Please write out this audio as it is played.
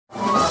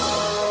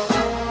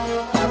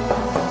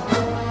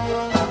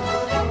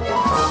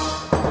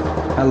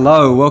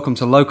Hello, welcome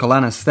to Local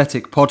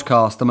Anesthetic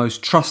Podcast, the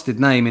most trusted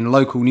name in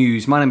local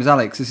news. My name is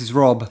Alex, this is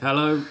Rob.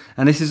 Hello.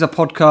 And this is a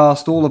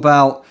podcast all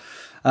about,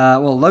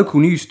 local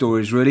news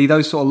stories really.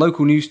 Those sort of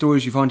local news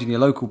stories you find in your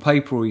local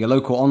paper or your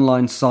local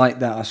online site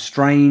that are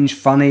strange,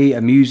 funny,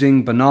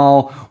 amusing,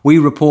 banal. We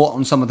report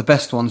on some of the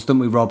best ones, don't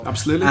we, Rob?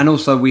 Absolutely. And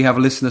also we have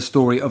a listener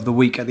story of the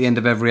week at the end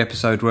of every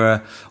episode where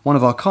one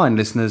of our kind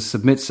listeners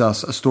submits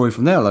us a story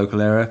from their local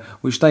area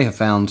which they have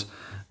found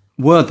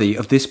worthy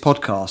of this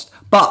podcast.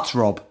 But,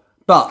 Rob...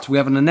 But we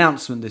have an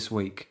announcement this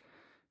week,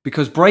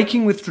 because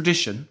breaking with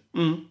tradition,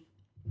 and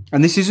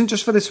this isn't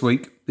just for this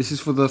week, this is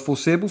for the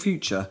foreseeable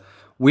future,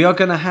 we are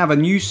going to have a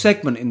new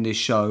segment in this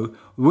show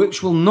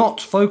which will not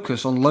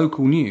focus on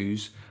local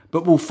news,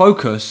 but will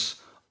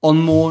focus on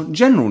more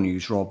general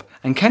news, Rob.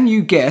 And can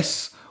you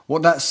guess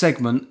what that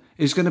segment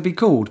is going to be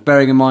called,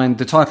 bearing in mind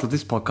the title of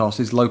this podcast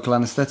is Local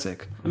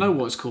Anesthetic? I know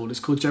what it's called. It's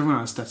called General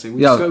Anesthetic.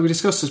 We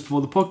discussed this before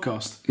the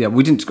podcast. Yeah,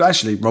 we didn't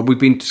actually, Rob. We've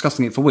been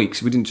discussing it for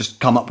weeks. We didn't just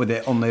come up with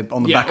it on the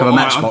back of a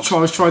matchbox. I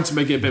was trying to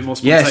make it a bit more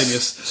spontaneous.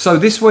 Yes. So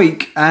this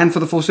week and for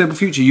the foreseeable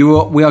future,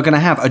 we are going to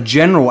have a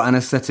general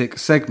anaesthetic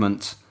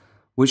segment,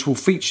 which will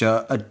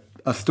feature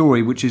a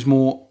story which is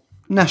more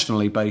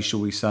nationally based,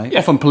 shall we say,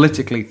 often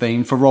politically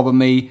themed, for Rob and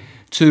me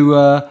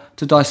to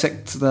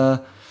dissect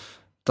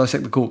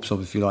the corpse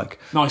of, if you like.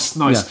 Nice.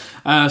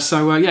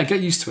 Yeah. Get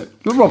used to it.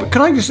 But Robert,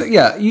 can I just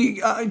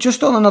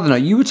just on another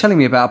note, you were telling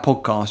me about a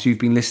podcast you've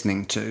been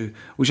listening to,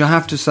 which I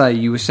have to say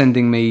you were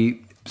sending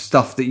me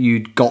stuff that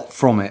you'd got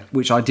from it,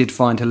 which I did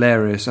find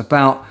hilarious,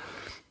 about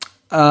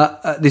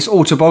this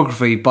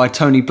autobiography by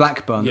Tony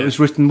Blackburn that was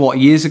written,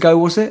 years ago,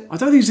 was it? I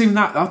don't think it's even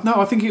that. No,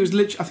 I think it was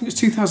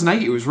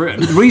 2008 it was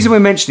written. The reason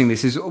we're mentioning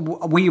this is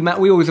we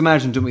always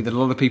imagine, don't we, that a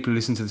lot of people who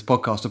listen to this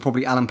podcast are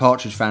probably Alan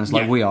Partridge fans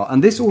like we are.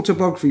 And this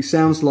autobiography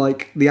sounds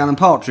like the Alan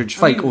Partridge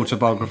fake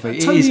autobiography.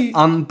 It is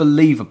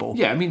unbelievable.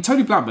 Yeah, I mean,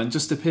 Tony Blackburn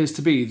just appears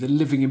to be the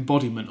living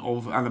embodiment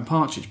of Alan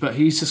Partridge, but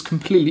he's just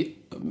completely...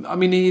 I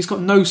mean, he's got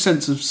no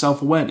sense of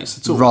self-awareness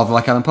at all. Rather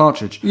like Alan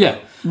Partridge. Yeah.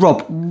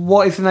 Rob,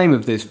 what is the name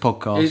of this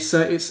podcast?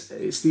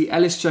 It's the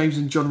Ellis James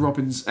and John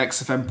Robbins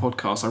XFM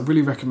podcast. I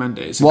really recommend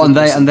it.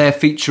 They're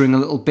featuring a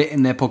little bit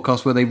in their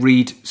podcast where they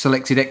read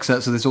selected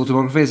excerpts of this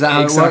autobiography. Is that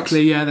how it works?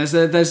 Exactly, yeah.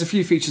 There's a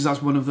few features.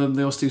 That's one of them.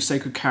 They also do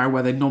Sacred Cow,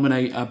 where they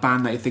nominate a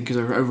band they think is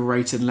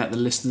overrated and let the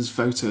listeners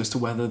vote as to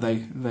whether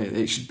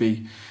they should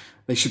be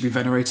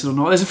venerated or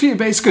not. There's a few,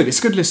 but it's good. It's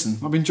a good listen.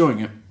 I'm enjoying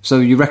it. So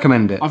you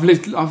recommend it? I've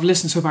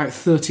listened to about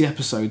 30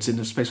 episodes in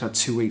the space of about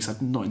 2 weeks.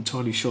 I'm not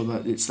entirely sure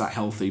that it's that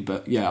healthy,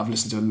 but yeah, I've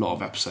listened to a lot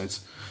of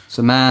episodes. It's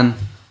a man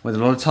with a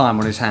lot of time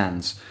on his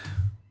hands.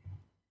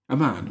 A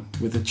man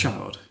with a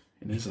child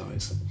in his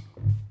eyes.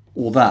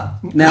 Or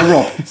that. Now,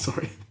 Rob.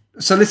 Sorry.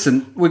 So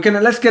listen,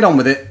 let's get on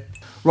with it.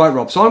 Right,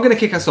 Rob. So I'm going to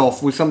kick us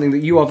off with something that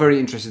you are very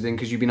interested in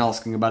because you've been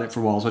asking about it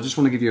for a while. So I just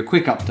want to give you a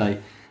quick update.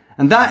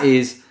 And that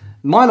is...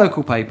 my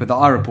local paper that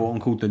I report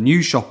on, called The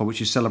News Shopper, which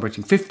is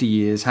celebrating 50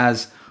 years,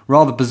 has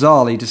rather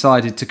bizarrely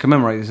decided to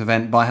commemorate this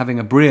event by having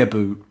a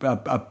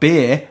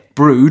beer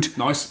brewed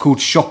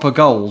called Shopper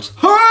Gold.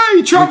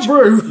 Hey, Tramp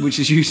Brew! Which,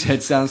 as you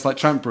said, sounds like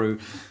Tramp Brew.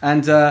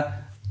 And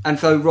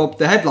so, Rob,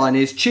 the headline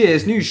is,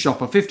 Cheers, News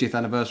Shopper 50th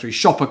Anniversary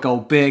Shopper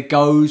Gold Beer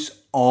goes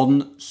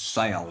on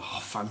sale. Oh,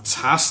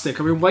 fantastic.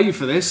 I've been waiting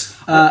for this.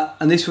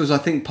 And this was, I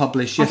think,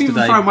 published yesterday. I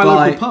think I found my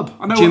local pub.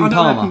 I know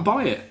I can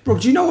buy it.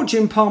 Rob, do you know what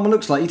Jim Palmer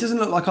looks like? He doesn't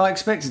look like I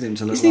expected him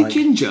to look like. Isn't he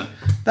ginger?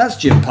 That's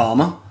Jim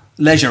Palmer,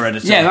 leisure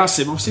editor. Yeah, that's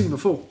him. I've seen him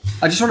before.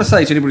 I just want to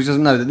say to anybody who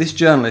doesn't know that this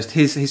journalist,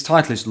 his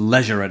title is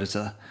leisure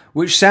editor,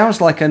 which sounds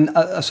like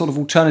a sort of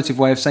alternative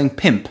way of saying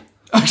pimp.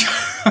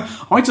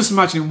 I just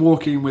imagine him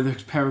walking with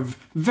a pair of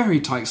very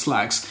tight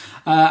slacks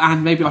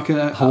and maybe like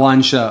a...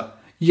 Hawaiian shirt.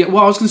 Yeah,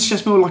 well, I was going to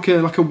suggest more like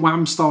a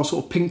Wham style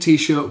sort of pink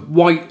t-shirt,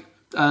 white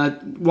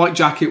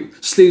jacket,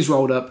 sleeves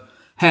rolled up,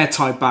 hair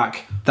tied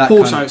back,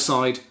 Porsche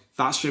outside.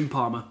 That's Jim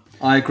Palmer.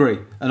 I agree,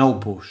 an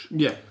old Porsche.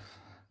 Yeah.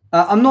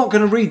 I'm not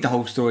going to read the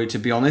whole story, to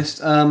be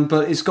honest,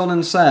 but it's gone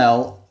on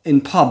sale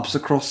in pubs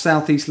across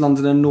South East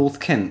London and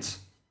North Kent.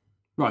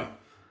 Right.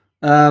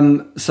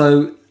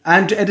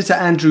 And editor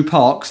Andrew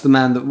Parks, the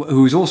man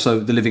who is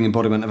also the living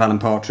embodiment of Alan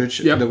Partridge,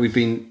 that we've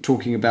been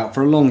talking about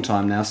for a long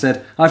time now,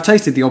 said, I've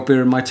tasted the odd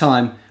beer in my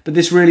time, but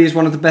this really is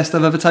one of the best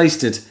I've ever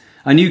tasted.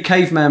 I knew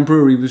Caveman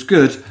Brewery was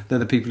good. They're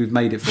the people who've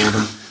made it for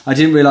them. I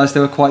didn't realise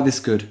they were quite this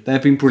good. They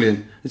have been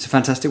brilliant. It's a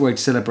fantastic way to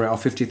celebrate our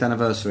 50th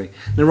anniversary.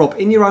 Now, Rob,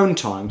 in your own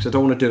time, because I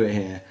don't want to do it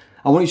here,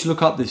 I want you to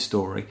look up this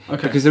story.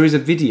 Okay. Because there is a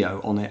video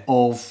on it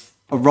of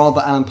a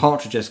rather Alan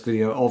Partridge-esque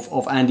video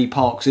of Andy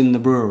Parks in the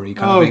brewery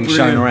being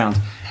shown around.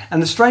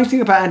 And the strange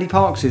thing about Andy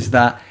Parks is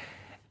that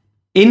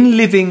in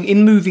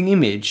moving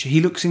image, he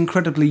looks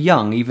incredibly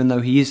young, even though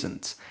he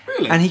isn't.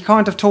 Really? And he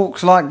kind of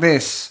talks like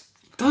this.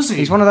 Does he?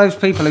 He's one of those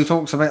people who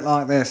talks a bit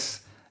like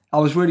this. I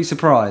was really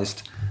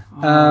surprised.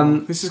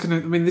 This is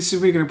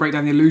really going to break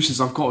down the illusions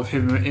I've got of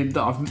him,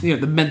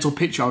 the mental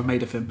picture I've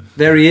made of him.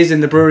 There he is in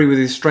the brewery with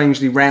his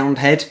strangely round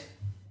head.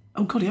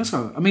 Oh God, he has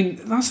got. I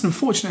mean, that's an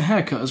unfortunate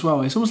haircut as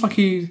well. It's almost like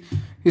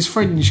his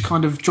fringe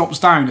kind of drops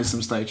down at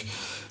some stage.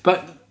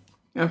 But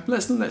Yeah,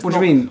 let's what do you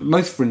mean?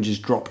 Most fringes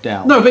drop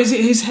down. No, but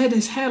his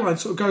hairline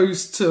sort of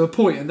goes to a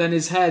point, and then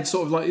his head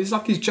sort of it's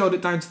like he's gelled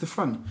it down to the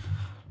front,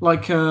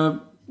 like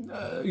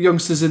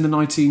youngsters in the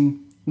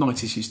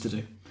 1990s used to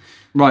do.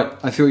 Right,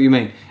 I see what you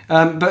mean.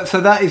 But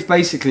so that is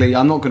basically,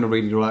 I'm not going to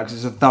read it all out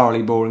because it's a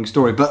thoroughly boring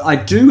story, but I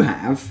do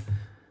have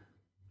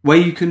where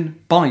you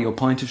can buy your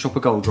pint of Shopper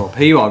Gold Drop.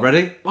 Here you are,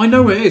 ready? I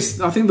know where it is.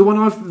 I think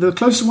the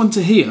closest one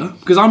to here,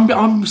 because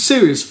I'm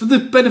serious for the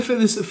benefit of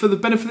this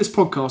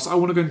podcast. I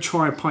want to go and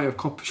try a pint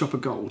of Shopper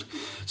Gold.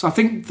 So I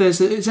think is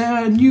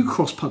there a New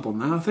Cross pub on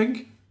there? I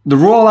think the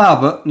Royal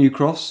Albert, New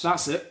Cross.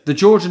 That's it. The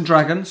George and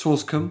Dragon,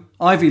 Swanscombe.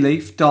 Ivy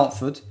Leaf,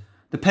 Dartford.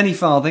 The Penny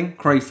Farthing,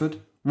 Crayford.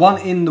 One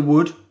in the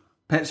Wood,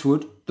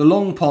 Petswood. The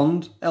Long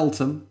Pond,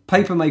 Eltham.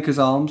 Papermaker's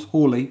Arms,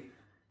 Hawley.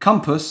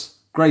 Compass,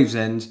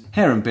 Gravesend,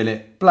 Hare and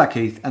Billet,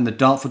 Blackheath, and the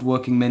Dartford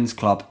Working Men's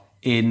Club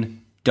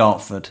in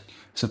Dartford.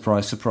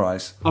 Surprise,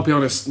 surprise. I'll be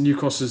honest, New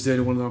Cross is the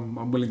only one that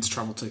I'm willing to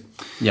travel to.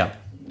 Yeah.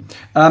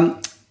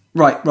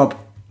 Right, Rob,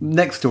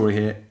 next story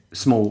here,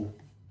 small,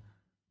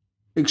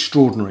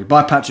 extraordinary,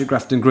 by Patrick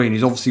Grafton Green,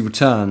 who's obviously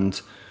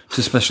returned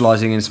to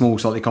specialising in small,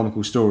 slightly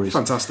comical stories.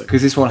 Fantastic.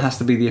 Because this one has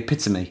to be the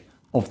epitome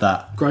of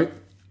that. Great.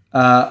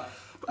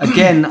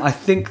 Again, I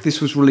think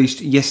this was released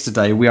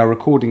yesterday. We are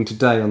recording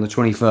today on the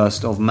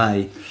 21st of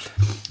May.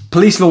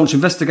 Police launch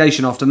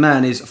investigation after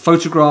man is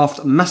photographed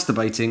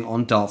masturbating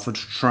on Dartford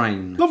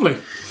train. Lovely.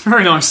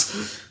 Very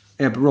nice.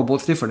 Yeah, but Rob,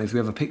 what's different if we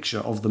have a picture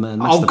of the man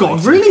masturbating? Oh,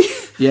 God, really?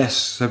 Yes,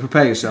 so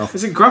prepare yourself.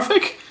 Is it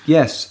graphic?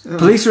 Yes.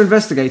 Police are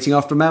investigating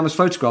after a man was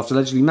photographed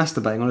allegedly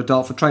masturbating on a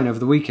Dartford train over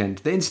the weekend.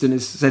 The incident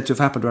is said to have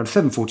happened around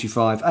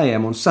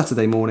 7:45am on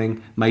Saturday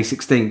morning, May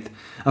 16th.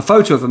 A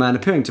photo of a man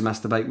appearing to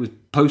masturbate was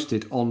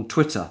posted on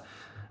Twitter.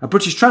 A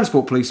British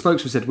Transport Police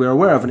spokesman said, "We are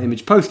aware of an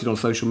image posted on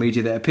social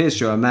media that appears to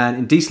show a man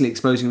indecently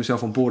exposing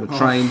himself on board a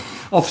train.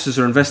 Officers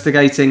are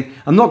investigating."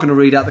 I'm not going to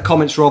read out the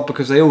comments, Rob,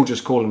 because they all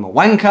just call him a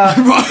wanker.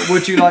 Right.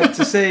 Would you like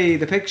to see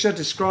the picture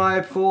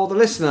described for the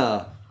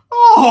listener?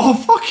 Oh,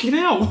 fucking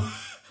hell.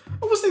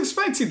 I wasn't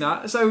expecting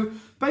that. So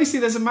basically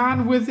there's a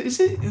man with... He's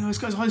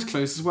got his eyes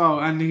closed as well,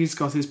 and he's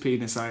got his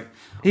penis out.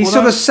 He's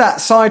sort of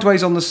sat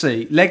sideways on the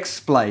seat, legs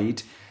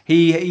splayed.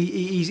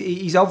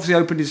 He's obviously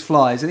opened his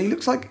flies, and he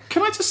looks like...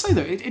 Can I just say,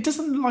 though, it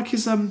doesn't look like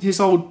his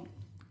old...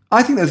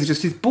 I think those are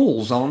just his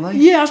balls, aren't they?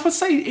 Yeah, I was about to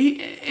say,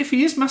 if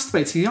he is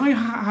masturbating, he either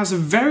has a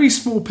very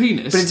small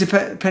penis... But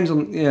it depends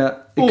on... Yeah,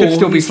 it could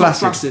still be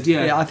flaccid.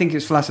 Yeah, I think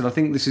it's flaccid. I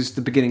think this is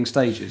the beginning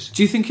stages.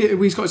 Do you think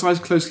he's got his eyes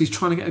closed, he's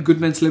trying to get a good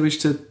mental image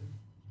to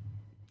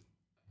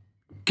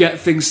get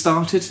things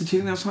started? Do you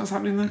think that's what's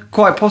happening there?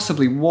 Quite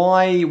possibly.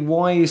 Why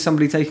is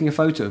somebody taking a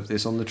photo of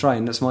this on the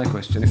train? That's my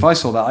question. If I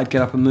saw that, I'd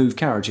get up and move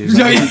carriages.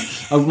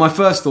 My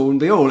first thought would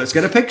be, let's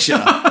get a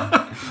picture.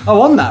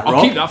 On that, Rob.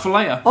 I'll keep that for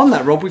later. On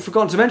that, Rob, we've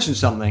forgotten to mention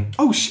something.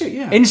 Oh, shit,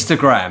 yeah.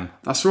 Instagram.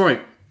 That's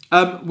right.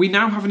 We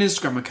now have an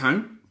Instagram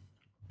account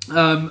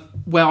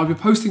where I'll be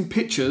posting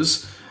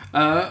pictures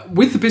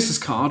with the business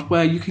card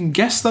where you can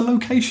guess the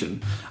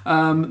location.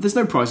 There's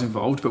no prize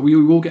involved, but we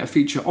will get a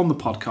feature on the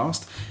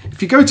podcast.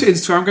 If you go to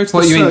Instagram, go to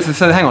what, the you mean?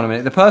 So hang on a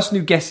minute. The person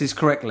who guesses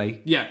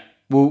correctly... Yeah.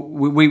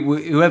 We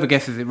whoever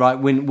guesses it right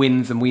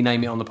wins, and we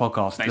name it on the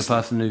podcast. Basically, the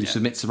person who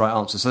submits the right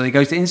answer. So they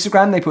go to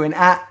Instagram, they put in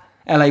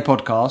 @LA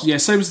Podcast. Yeah,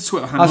 same as the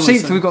Twitter handle. I've seen,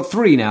 so we've got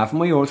 3 now, haven't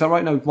we? Or is that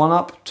right? No, 1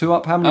 up, 2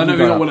 up? How many? No,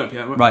 we've got 1 up,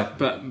 yeah. Right.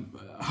 But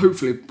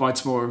hopefully by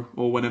tomorrow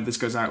or whenever this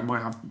goes out, we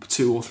might have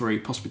 2 or 3,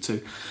 possibly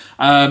 2.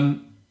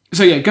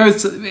 So yeah, go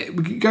to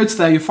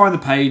there. You find the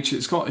page.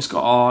 It's got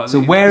our.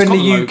 So where in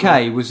the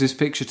UK was this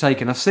picture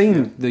taken? I've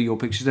seen your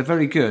pictures. They're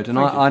very good, and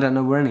I don't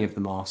know where any of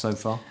them are so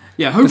far.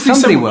 Yeah, hopefully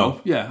somebody will.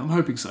 Yeah, I'm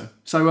hoping so.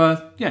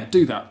 So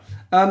do that.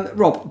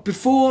 Rob,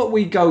 before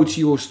we go to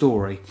your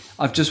story,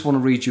 I just want to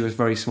read you a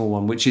very small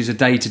one, which is a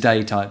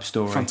day-to-day type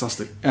story.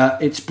 Fantastic.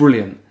 It's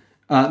brilliant.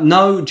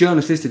 No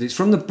journalist listed. It's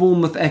from the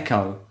Bournemouth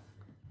Echo.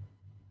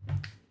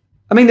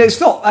 I mean, it's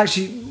not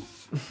actually...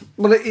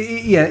 Well, it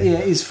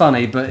is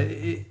funny, but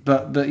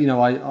you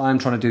know, I'm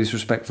trying to do this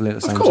respectfully at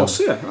the same time. Of course,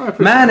 yeah. I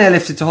appreciate Man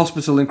airlifted to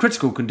hospital in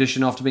critical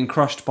condition after being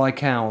crushed by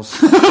cows.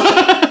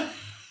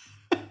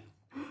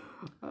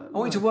 I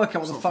want you to work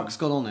out what the fuck's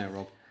gone on there,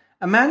 Rob.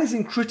 A man is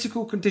in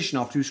critical condition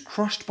after he was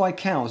crushed by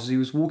cows as he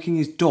was walking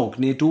his dog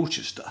near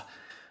Dorchester.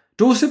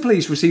 Dorset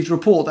police received a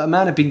report that a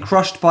man had been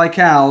crushed by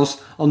cows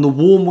on the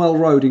Warmwell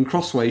Road in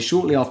Crossways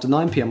shortly after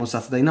 9pm on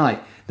Saturday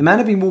night. The man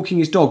had been walking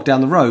his dog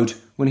down the road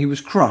when he was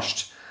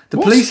crushed. The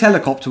police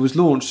helicopter was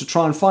launched to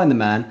try and find the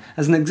man,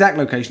 as an exact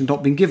location had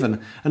not been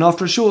given, and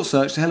after a short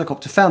search, the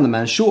helicopter found the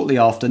man shortly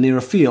after near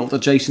a field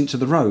adjacent to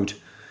the road.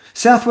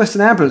 South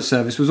Western Ambulance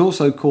Service was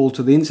also called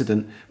to the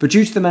incident, but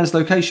due to the man's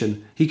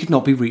location, he could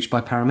not be reached by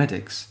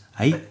paramedics.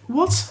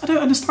 What? I don't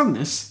understand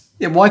this.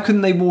 Yeah, why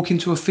couldn't they walk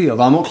into a field?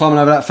 I'm not climbing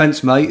over that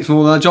fence, mate. It's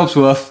more than a job's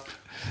worth.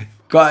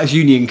 Got his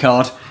union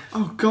card.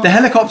 Oh, God. The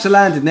helicopter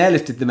landed and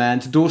airlifted the man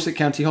to Dorset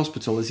County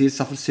Hospital as he had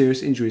suffered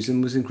serious injuries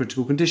and was in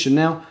critical condition.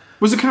 Now,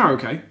 was the cow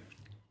okay?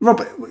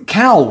 Rob,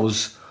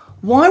 cows?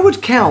 Why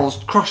would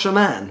cows crush a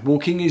man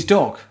walking his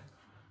dog?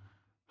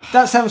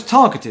 That sounds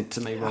targeted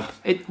to me, Rob.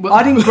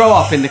 I didn't grow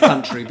up in the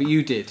country, but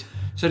you did.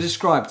 So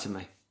describe to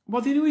me.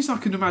 Well, the only reason I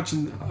can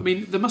imagine, I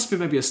mean, there must be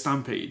maybe a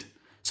stampede.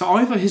 So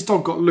either his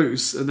dog got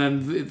loose and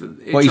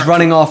then... He's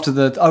running after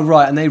the... Oh,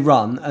 right, and they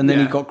run, and then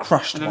he got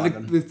crushed by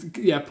them.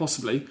 Yeah,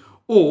 possibly.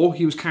 Or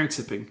he was cow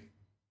tipping.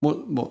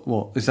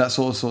 What? Is that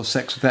sort of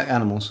sex with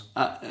animals?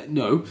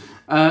 No.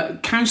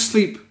 Cows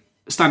sleep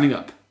standing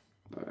up.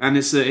 And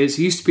it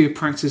used to be a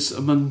practice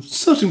among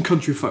certain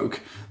country folk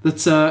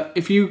that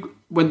if you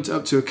went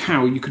up to a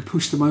cow, you could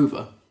push them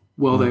over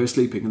while they were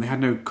sleeping, and they had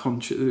no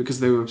conscience because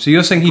they were. So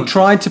you're saying he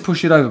tried to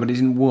push it over, but it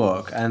didn't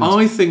work. And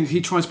I think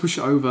he tried to push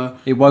it over.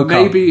 It woke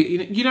maybe, up.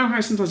 Maybe you know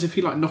how sometimes if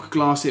you knock a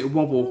glass, it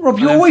wobble. Rob,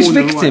 you're always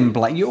victim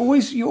blame. You're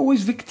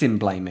always victim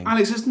blaming.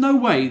 Alex, there's no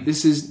way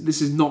this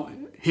is not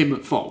him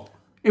at fault.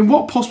 In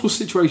what possible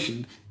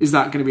situation is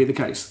that going to be the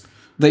case?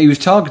 That he was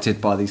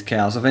targeted by these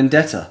cows, a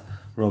vendetta,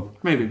 Rob.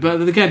 Maybe,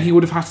 but again, he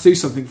would have had to do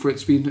something for it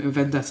to be a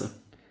vendetta.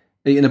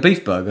 Eating a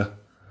beef burger.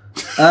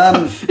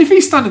 If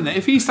he's standing there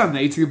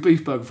eating a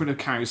beef burger in front of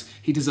cows,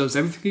 he deserves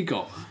everything he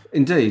got.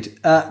 Indeed.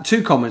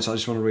 2 comments I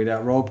just want to read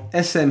out, Rob.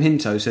 SM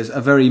Hinto says, a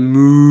very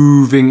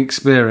moving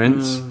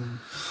experience.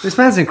 This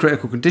man's in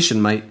critical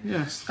condition, mate.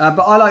 Yes. But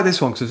I like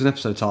this one because there's an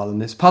episode title in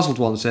this. Puzzled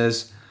One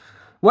says,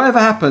 whatever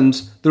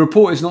happened, the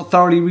report is not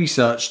thoroughly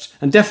researched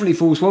and definitely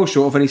falls well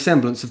short of any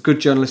semblance of good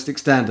journalistic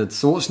standards.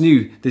 So what's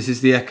new? This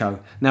is the Echo.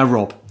 Now,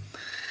 Rob.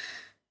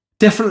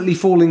 Definitely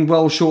falling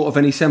well short of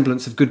any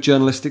semblance of good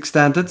journalistic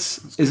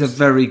standards is a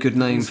very good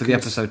name for the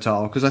episode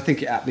title because I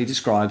think it aptly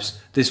describes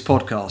this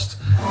podcast.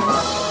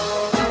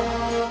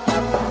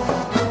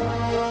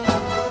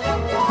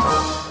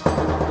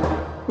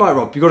 Right,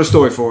 Rob, you got a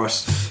story for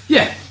us?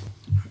 Yeah.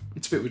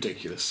 It's a bit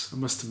ridiculous, I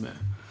must admit.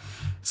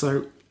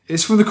 So,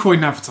 it's from the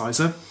Croydon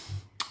Advertiser.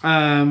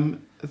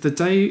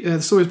 The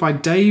story is by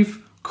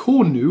Dave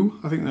Cornu.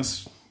 I think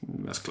that's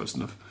close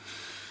enough.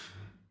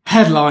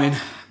 Headline: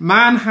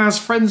 Man has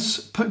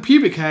friend's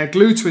pubic hair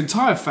glued to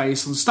entire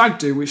face on stag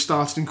do which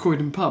started in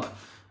Croydon pub.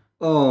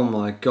 Oh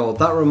my god,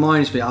 that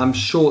reminds me. I'm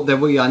sure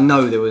I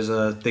know there was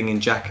a thing in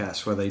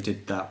Jackass where they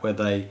did that, where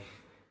they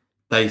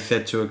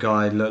said to a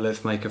guy, "Look,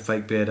 let's make a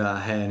fake beard out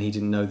of hair," and he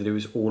didn't know that it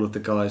was all of the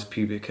guy's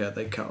pubic hair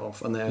they cut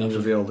off, and they only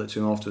revealed it to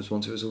him afterwards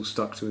once it was all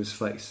stuck to his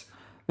face.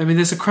 I mean,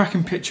 there's a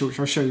cracking picture which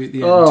I'll show you at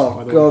the end.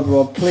 Oh god,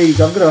 Rob,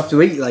 please! I'm going to have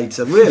to eat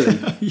later. Really?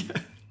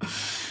 Yeah.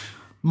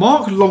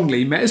 Mark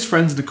Longley met his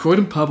friends in the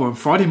Croydon pub on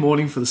Friday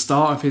morning for the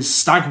start of his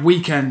stag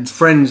weekend.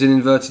 Friends in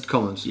inverted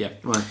commas. Yeah.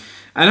 Right.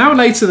 An hour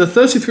later, the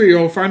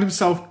 33-year-old found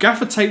himself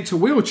gaffer-taped to a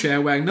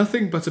wheelchair wearing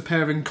nothing but a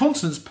pair of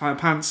incontinence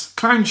pants,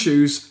 clown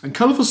shoes and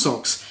colourful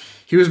socks.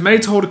 He was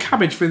made to hold a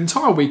cabbage for the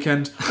entire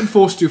weekend and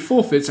forced to do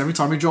forfeits every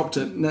time he dropped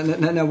it.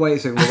 No, wait a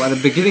second. Well, at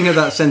the beginning of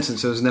that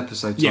sentence, there was an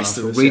episode title. Yes,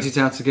 there was, read it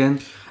out again.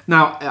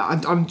 Now,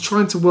 I'm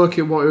trying to work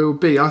out what it would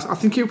be. I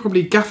think it would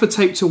probably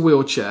gaffer-taped to a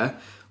wheelchair,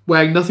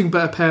 wearing nothing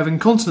but a pair of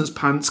incontinence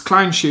pants,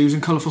 clown shoes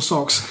and colourful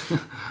socks.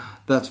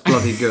 That's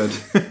bloody good.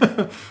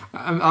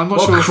 I'm not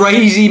what sure. What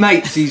crazy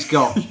mates he's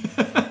got.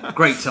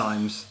 Great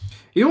times.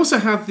 He also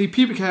had the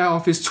pubic hair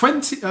of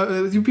 20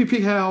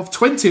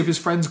 of his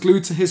friends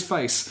glued to his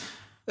face.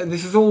 And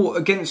this is all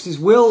against his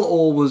will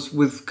or was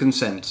with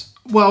consent?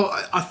 Well,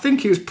 I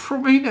think it was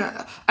probably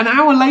an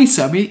hour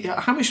later. I mean,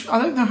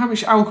 I don't know how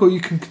much alcohol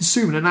you can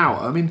consume in an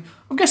hour. I mean,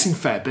 I'm guessing a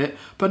fair bit,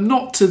 but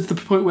not to the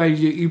point where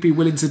you'd be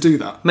willing to do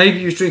that. Maybe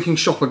he was drinking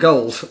Shopper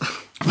Gold.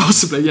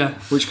 Possibly, yeah.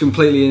 Which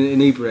completely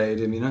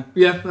inebriated him, you know?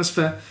 Yeah, that's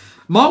fair.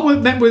 Mark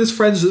met with his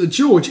friends at the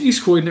George,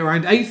 East Croydon,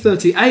 around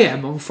 8:30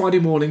 a.m. on Friday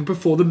morning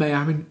before the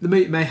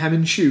mayhem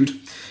ensued.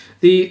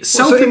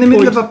 So in the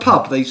middle of a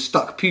pub, they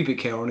stuck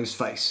pubic hair on his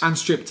face and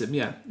stripped him.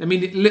 Yeah, I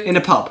mean, in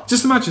a pub.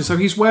 Just imagine. So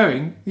he's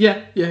wearing,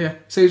 yeah.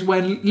 So he's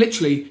wearing a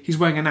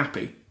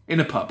nappy in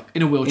a pub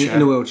in a wheelchair.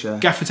 In a wheelchair,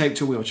 gaffer taped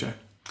to a wheelchair.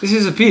 This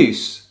is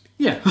abuse.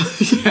 Yeah,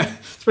 yeah.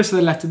 Especially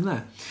they left him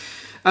there.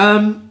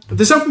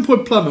 The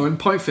self-employed plumber and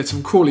pipe fitter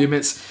from Crawley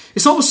admits,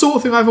 "It's not the sort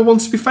of thing I ever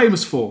wanted to be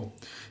famous for,"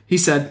 he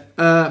said,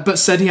 but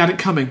said he had it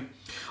coming.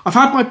 "I've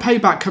had my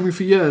payback coming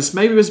for years.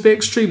 Maybe it was a bit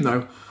extreme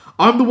though.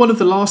 I'm the one of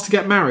the last to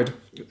get married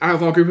out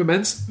of our group of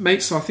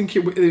mates, so I think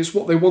it was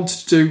what they wanted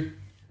to do.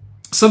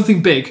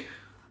 Something bigger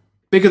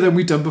than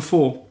we'd done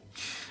before."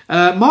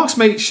 Mark's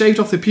mates shaved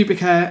off their pubic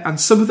hair and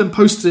some of them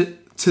posted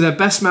it to their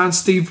best man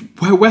Steve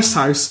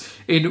Westhouse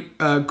in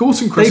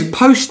Gorton Crescent. They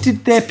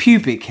posted their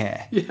pubic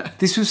hair? Yeah.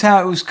 This was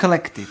how it was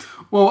collected?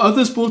 Well,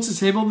 others brought it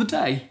to him on the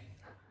day.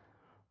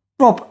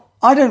 Rob,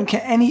 I don't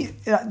care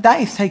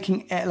that is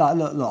taking,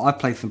 look, I've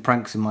played some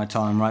pranks in my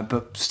time, right?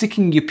 But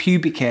sticking your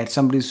pubic hair to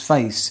somebody's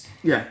face,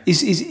 yeah,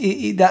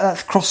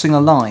 that's crossing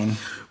a line.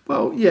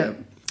 Well, yeah,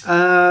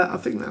 I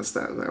think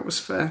that was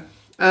fair.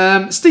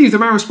 Steve, the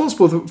man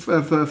responsible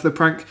for the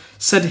prank,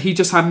 said he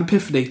just had an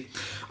epiphany.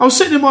 "I was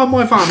sitting in my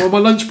van on my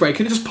lunch break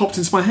and it just popped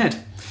into my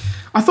head.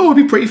 I thought it would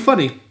be pretty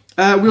funny.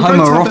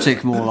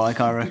 Homoerotic, more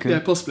like, I reckon. Yeah,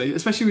 possibly.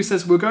 Especially when he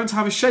says, we're going to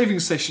have a shaving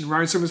session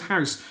around someone's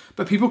house,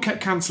 but people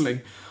kept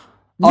cancelling."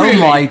 Really? Oh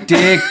my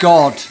dear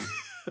God.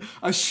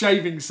 A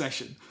shaving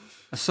session.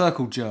 A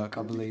circle jerk,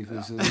 I believe,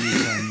 is the new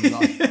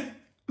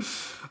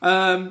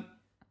term.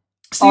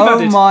 Steve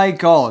added, my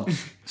God.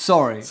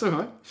 Sorry. It's all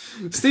right.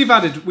 Steve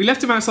added, "We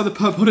left him outside the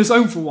pub on his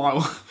own for a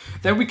while.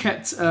 Then we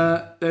kept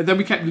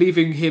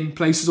leaving him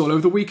places all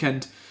over the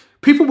weekend.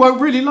 People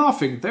weren't really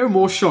laughing. They were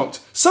more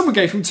shocked. Someone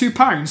gave him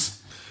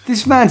 £2.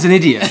 This man's an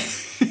idiot.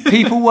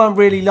 People weren't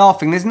really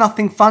laughing. There's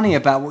nothing funny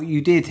about what you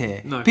did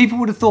here. No. People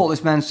would have thought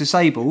this man's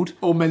disabled.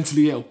 Or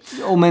mentally ill.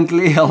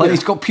 Yeah.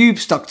 He's got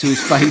pubes stuck to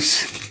his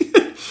face.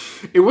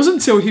 It wasn't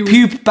until he was...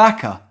 Pube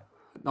backer.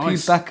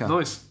 Nice. Pube backer.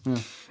 Nice. Yeah.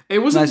 It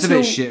wasn't it's until...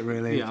 a bit shit,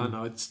 really. Yeah, I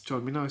know. It's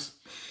driving me nice.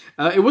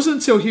 It wasn't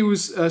until he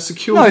was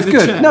secured No, it's in the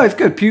good. chair. No, it's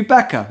good. Pube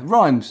backer.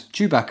 Rhymes.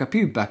 Chewbacca,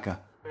 pube backer.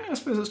 Yeah, I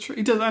suppose that's true.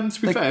 He does, and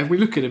to be fair, if we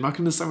look at him, I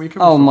can understand where you're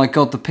coming from. Oh my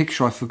God, the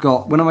picture I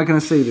forgot. When am I going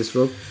to see this,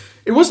 Rob?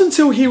 It wasn't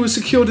until he was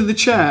secured in the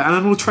chair and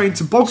on a train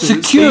to Bogdan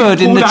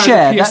Secured in the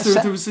chair? That's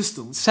the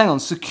resistance. Hang on,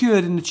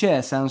 secured in the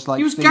chair sounds like...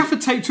 He was gaffer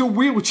taped to a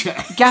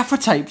wheelchair. Gaffer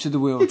taped to the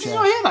wheelchair? Did you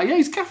not hear that? Yeah,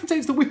 he's gaffer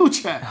taped to the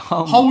wheelchair,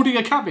 holding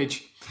a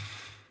cabbage.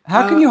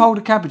 How can you hold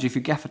a cabbage if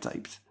you're gaffer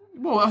taped?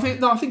 Well, I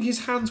think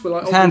his hands were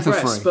like His on hands the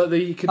were breast, free. but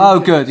he could. Oh,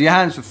 good. Your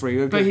hands were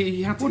free. But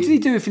he had to. What did he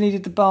do if he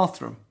needed the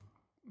bathroom?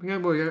 Yeah,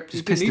 well, yeah,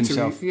 Just pissed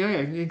himself. Yeah,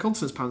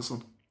 incontinence pants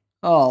on.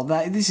 Oh,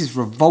 this is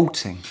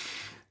revolting.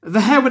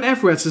 The hair went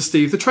everywhere to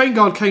Steve. The train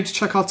guard came to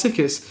check our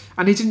tickets,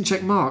 and he didn't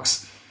check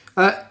Mark's.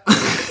 I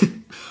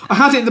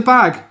had it in the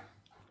bag.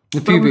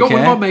 But we got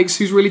one of our mates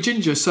who's really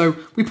ginger, so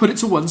we put it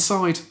to one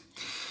side.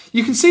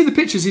 You can see the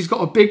pictures. He's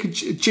got a big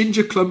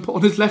ginger clump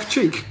on his left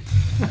cheek.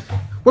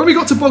 When we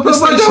got to Bogdan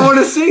Station... I don't want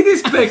to see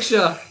this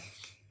picture.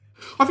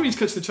 I think we need to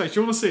cut to the chase.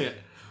 Do you want to see it?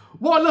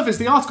 What I love is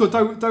the article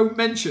don't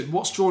mention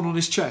what's drawn on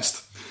his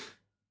chest.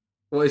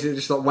 What is it,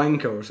 just like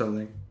wanker or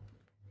something?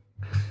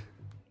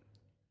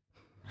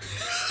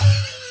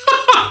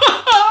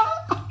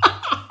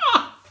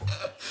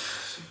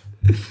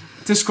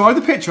 Describe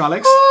the picture,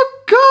 Alex.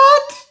 Oh,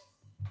 God!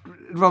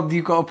 Rob,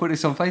 you've got to put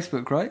this on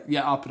Facebook, right?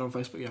 Yeah, I'll put it on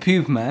Facebook, yeah.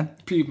 Pube man.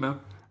 Pube man.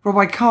 Rob,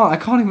 I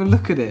can't even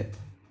look at it.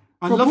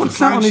 I Rob, love what's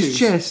the that clown on his shoes.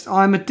 chest?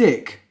 I'm a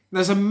dick.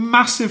 There's a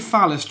massive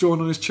phallus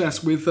drawn on his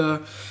chest with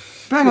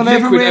hang on, they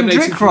haven't written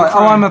dick right.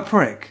 Oh, I'm a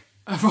prick.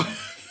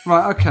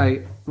 Right,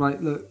 okay.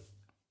 Right, look.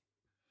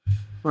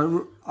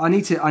 Right, I'm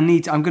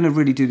going to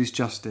really do this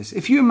justice.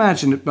 If you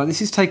imagine, right,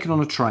 this is taken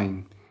on a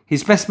train.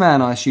 His best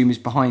man, I assume, is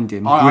behind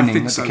him,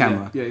 grinning at the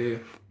camera. Yeah.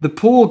 The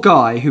poor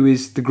guy, who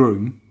is the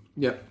groom,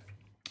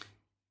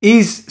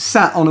 is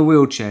sat on a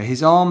wheelchair.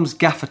 His arms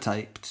gaffer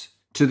taped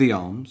to the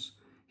arms.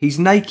 He's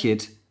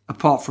naked,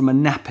 apart from a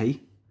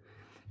nappy.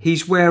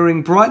 He's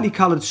wearing brightly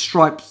coloured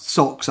striped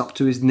socks up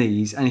to his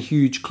knees and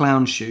huge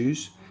clown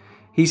shoes.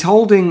 He's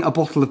holding a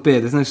bottle of beer.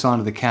 There's no sign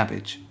of the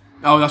cabbage.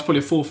 Oh, that's probably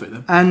a forfeit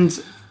then.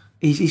 And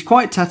he's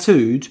quite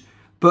tattooed,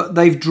 but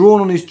they've drawn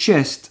on his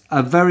chest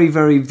a very,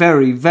 very,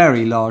 very,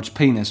 very large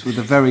penis with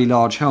a very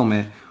large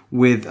helmet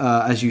with,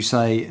 as you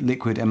say,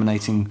 liquid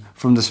emanating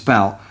from the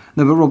spout.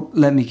 No, but Rob,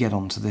 let me get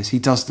on to this. He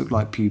does look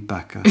like Pube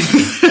Backer.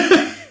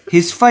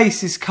 His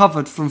face is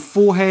covered from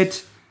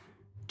forehead,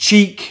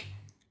 cheek,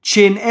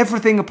 chin,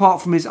 everything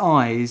apart from his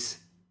eyes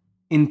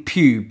in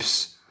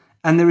pubes.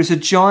 And there is a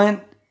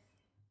giant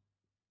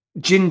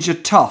ginger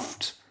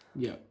tuft.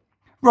 Yeah.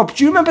 Rob,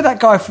 do you remember that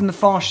guy from the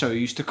Far Show who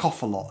used to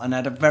cough a lot and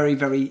had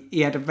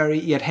he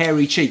had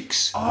hairy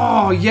cheeks?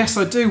 Oh, yes,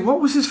 I do.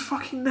 What was his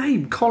fucking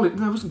name? Colin?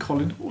 No, it wasn't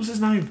Colin. What was his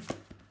name?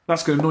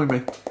 That's going to annoy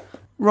me.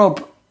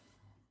 Rob,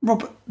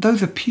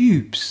 those are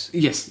pubes.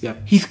 Yes, yeah.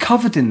 He's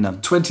covered in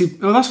them. 20...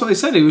 Well, that's what they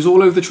said. He was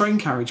all over the train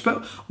carriage.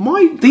 But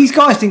these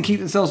guys didn't keep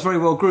themselves very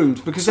well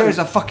groomed because there is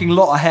a fucking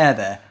lot of hair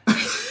there.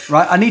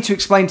 Right? I need to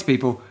explain to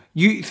people.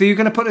 So you're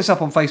going to put this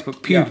up on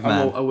Facebook. Pube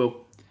man. I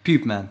will.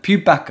 Pube man.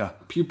 Pube Backer.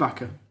 Pube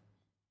Backer.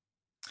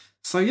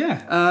 So,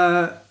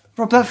 yeah.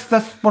 Rob,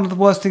 that's one of the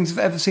worst things I've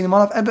ever seen in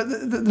my life. But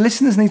the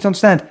listeners need to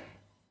understand.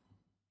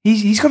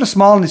 He's got a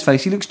smile on his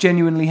face. He looks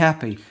genuinely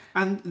happy.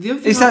 And the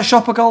other thing is that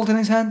Shopper Gold in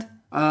his hand?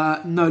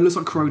 No, it looks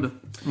like Corona.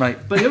 Right.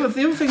 But the other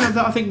thing that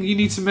I think you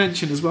need to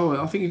mention as well,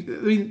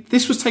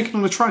 this was taken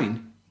on a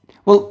train.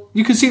 Well,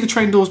 you can see the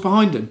train doors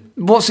behind him.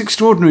 What's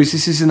extraordinary is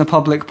this is in a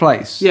public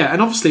place. Yeah,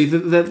 and obviously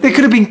there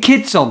could have been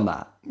kids on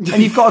that,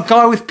 and you've got a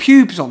guy with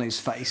pubes on his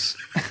face.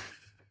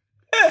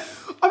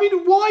 I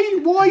mean,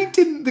 why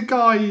didn't the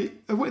guy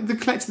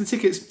collecting the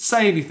tickets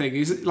say anything?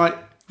 Is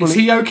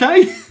he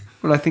okay?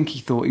 Well, I think he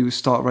thought he would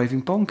start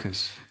raving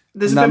bonkers.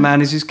 And that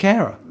man is his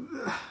carer.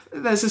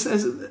 There's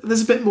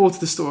a bit more to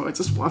the story.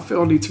 I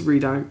feel I need to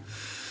read out.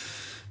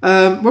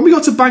 When we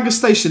got to Bangor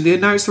Station, they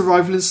announced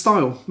arrival in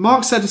style.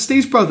 Mark said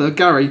Steve's brother,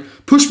 Gary,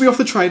 pushed me off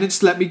the train and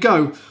just let me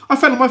go. I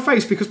fell on my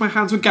face because my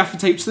hands were gaffer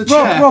taped to the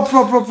chair.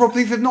 Rob,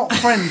 these are not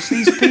friends.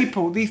 These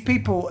people,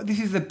 this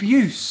is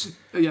abuse.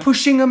 Yeah.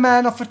 Pushing a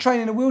man off a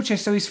train in a wheelchair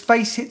so his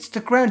face hits the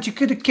ground. You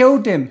could have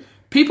killed him.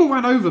 People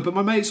ran over, but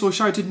my mates all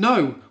shouted,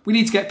 "No, we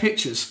need to get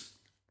pictures."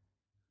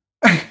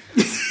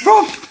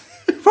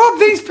 Rob,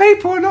 these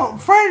people are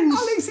not friends.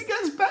 Alex, it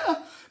gets better.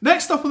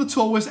 Next up on the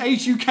tour was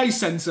Age UK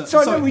Centre.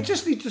 No, we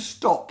just need to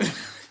stop.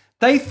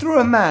 They threw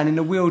a man in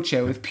a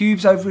wheelchair with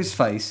pubes over his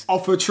face.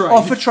 Off a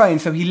train,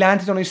 so he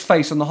landed on his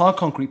face on the hard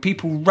concrete.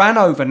 People ran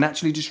over,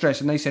 naturally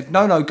distressed, and they said,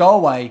 no, go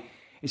away.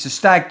 It's a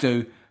stag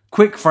do.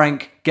 Quick,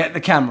 Frank, get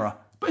the camera.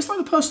 But it's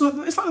like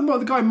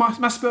the guy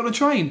masturbating on a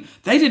train.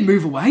 They didn't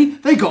move away.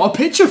 They got a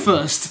picture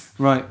first.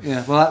 Right,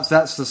 yeah. Well,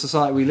 that's the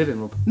society we live in,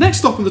 Rob. Next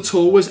stop on the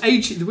tour was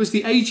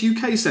the Age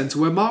UK Centre,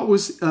 where Mark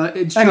was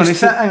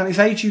introduced. Hang on. Is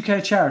Age UK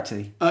a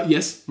charity?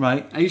 Yes.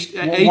 Right. Age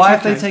Why UK,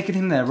 have they taken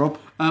him there, Rob?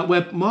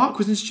 Where Mark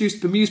was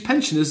introduced to bemused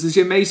pensioners as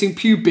the amazing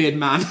Pube beard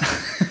man.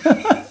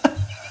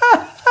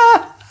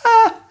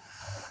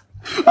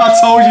 I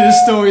told you the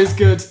story is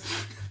good.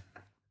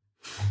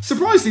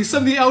 Surprisingly,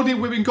 some of the elderly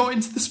women got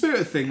into the spirit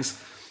of things.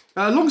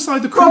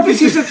 Alongside the Rob,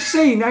 this is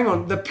obscene. Hang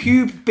on. The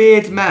Pube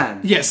Beard Man.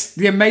 Yes,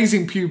 the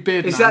amazing Pube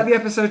Beard Man. Is that the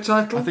episode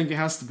title? I think it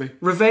has to be.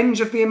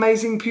 Revenge of the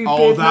Amazing Pube Beard Man?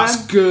 Oh,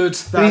 that's good.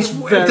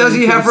 Does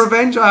he have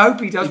revenge? I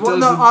hope he does.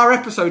 Our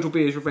episode will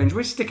be his revenge.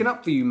 We're sticking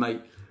up for you,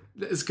 mate.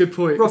 That's a good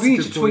point. Rob, you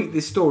need to tweet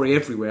this story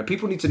everywhere.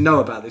 People need to know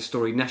about this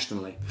story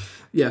nationally.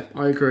 Yeah,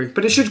 I agree.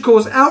 But it should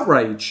cause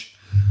outrage.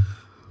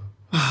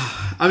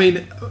 I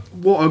mean,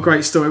 what a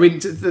great story. I mean,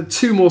 the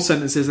two more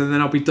sentences and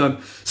then I'll be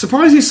done.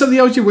 Surprisingly, some of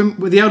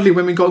the elderly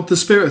women got the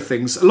spirit of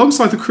things.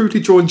 Alongside the crudely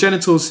drawn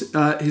genitals,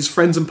 his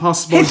friends and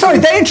passers-by... Sorry,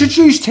 they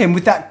introduced him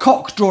with that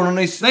cock drawn on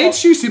his... They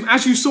introduced him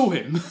as you saw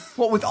him.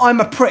 What, with "I'm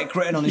a prick"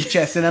 written on his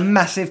chest and a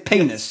massive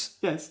penis?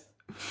 Yes.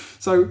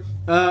 So,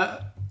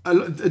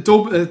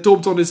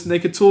 daubed on his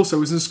naked torso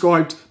was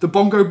inscribed the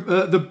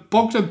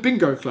Bogner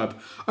Bingo Club.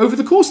 Over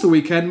the course of the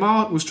weekend,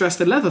 Mark was dressed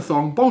in leather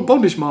thong,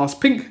 bondage mask,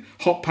 pink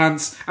hot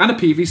pants, and a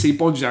PVC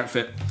bondage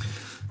outfit.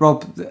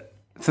 Rob,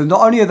 so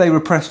not only are they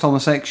repressed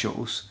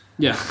homosexuals,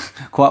 yeah,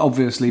 quite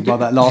obviously by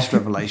that last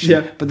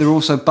revelation, but they're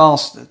also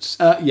bastards.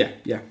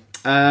 Yeah.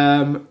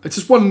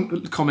 Just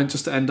one comment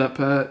just to end up.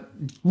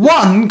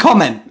 One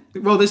comment.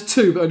 Well, there's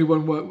two, but only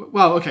one word.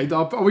 Well, okay,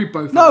 are we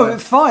both? No,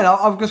 it's fine.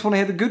 I just want to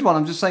hear the good one.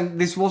 I'm just saying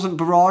this wasn't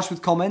barraged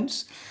with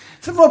comments.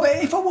 So, Rob,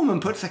 if a woman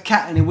puts a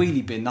cat in a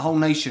wheelie bin, the whole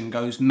nation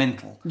goes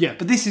mental. Yeah.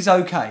 But this is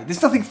okay.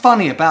 There's nothing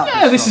funny about this.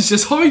 Yeah, this is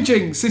just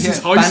hijinks. This is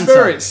high banter.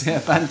 spirits. Yeah,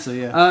 banter,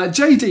 yeah.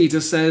 JD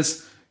just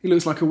says he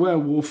looks like a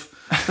werewolf.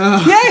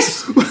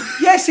 Yes,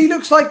 he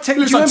looks like... He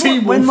looks like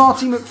Teen Wolf. When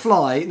Marty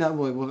McFly... No,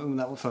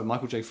 that was for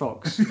Michael J.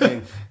 Fox.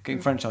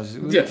 Getting franchises.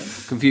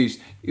 Confused.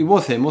 It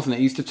was him, wasn't it?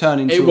 He used to turn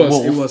into a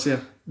wolf. It was,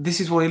 yeah.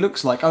 This is what he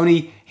looks like.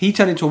 Only he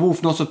turned into a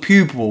wolf, not a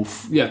pube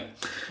wolf. Yeah.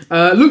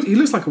 He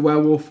looks like a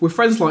werewolf. With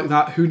friends like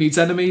that, who needs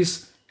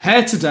enemies?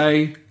 Hair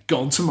today,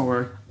 gone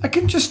tomorrow. I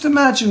can just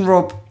imagine,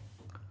 Rob,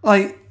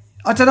 I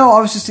don't know,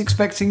 I was just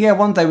expecting,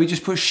 one day we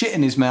just put shit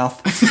in his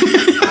mouth.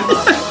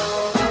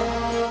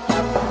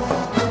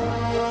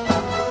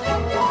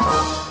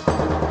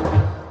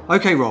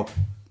 Okay, Rob.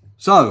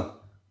 So,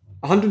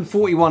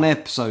 141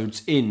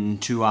 episodes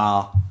into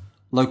our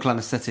local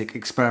anaesthetic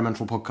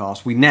experimental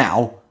podcast, we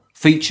now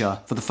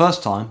feature, for the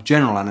first time,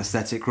 general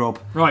anaesthetic, Rob.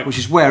 Right. Which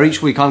is where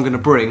each week I'm going to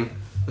bring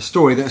a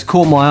story that has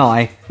caught my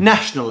eye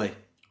nationally.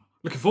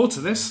 Looking forward to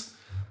this.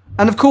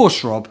 And of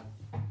course, Rob,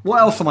 what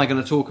else am I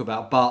going to talk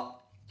about? But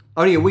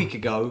only a week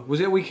ago, was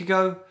it a week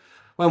ago?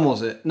 When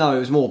was it? No, it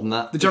was more than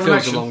that. The general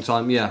election. It feels a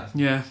long time,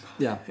 yeah.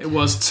 Yeah. It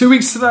was 2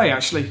 weeks today,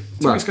 actually.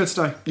 2 weeks ago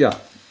today. Yeah.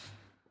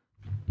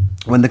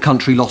 When the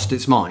country lost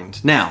its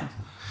mind. Now,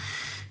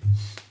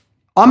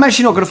 I'm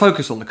actually not going to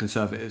focus on the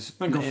Conservatives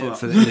Thank God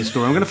for that. in this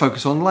story. I'm going to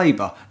focus on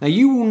Labour. Now,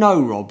 you will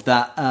know, Rob,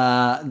 that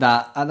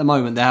at the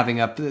moment they're having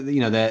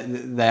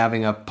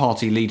a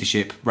party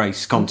leadership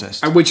race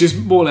contest, and which is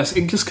more or less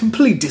in just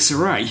complete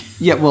disarray.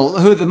 Yeah, well,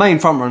 who are the main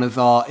frontrunners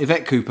are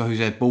Yvette Cooper,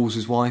 who's Ed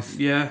Balls' wife,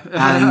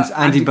 and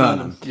Andy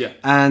Burnham,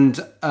 and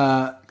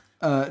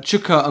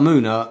Chuka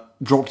Amuna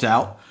dropped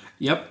out.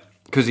 Yep.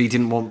 Because he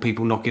didn't want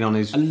people knocking on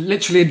his...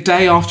 Literally a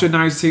day after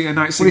announcing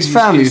his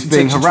family was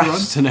being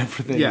harassed and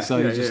everything, he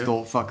just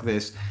thought, fuck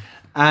this.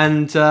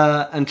 And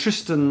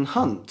Tristan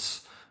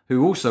Hunt,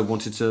 who also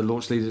wanted to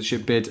launch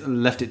leadership bid,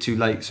 left it too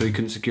late, so he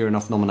couldn't secure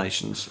enough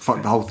nominations.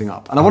 Fucked the whole thing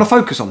up. And I want to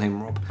focus on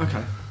him, Rob.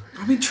 Okay.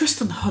 I mean,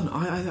 Tristan Hunt,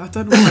 I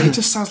don't know why. It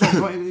just sounds like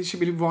it should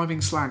be rhyming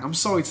slang. I'm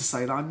sorry to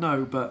say that, I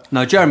know, but...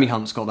 No, Jeremy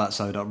Hunt's got that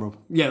sewed up, Rob.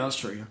 Yeah, that's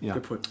true. Yeah.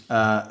 Good point.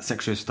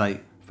 Secretary of State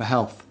for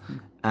Health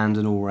and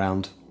an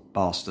all-round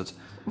bastard.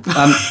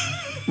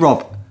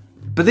 Rob,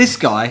 but this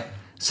guy,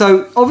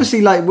 so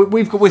obviously, like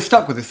we're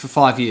stuck with this for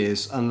 5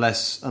 years,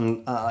 unless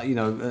something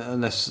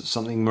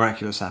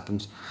miraculous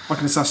happens, like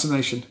an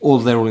assassination,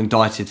 or they're all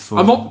indicted for.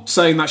 I'm not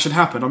saying that should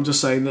happen. I'm just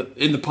saying that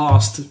in the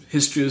past,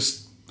 history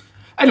is.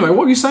 Anyway, what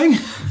were you saying?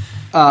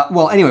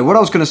 Anyway, what I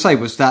was going to say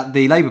was that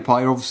the Labour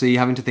Party are obviously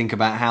having to think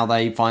about how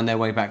they find their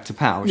way back to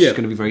power, which is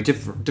going to be very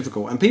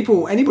difficult. And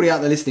anybody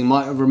out there listening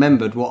might have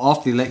remembered what,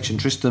 after the election,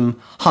 Tristan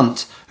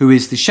Hunt, who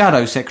is the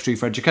Shadow Secretary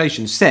for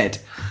Education, said.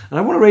 And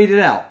I want to read it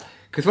out,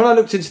 because when I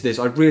looked into this,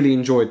 I really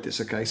enjoyed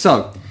this, okay?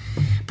 So,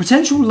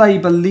 potential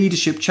Labour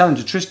leadership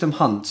challenger Tristan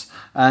Hunt,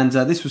 and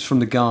this was from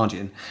The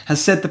Guardian,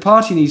 has said the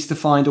party needs to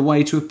find a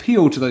way to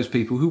appeal to those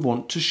people who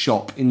want to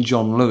shop in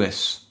John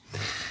Lewis.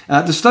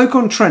 The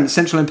Stoke-on-Trent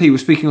Central MP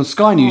was speaking on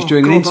Sky News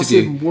during an interview. That's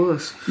even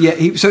worse. Yeah,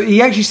 he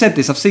actually said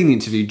this. I've seen the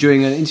interview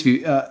during an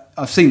interview.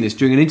 I've seen this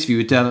during an interview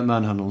with Dermot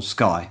Murnaghan on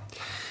Sky.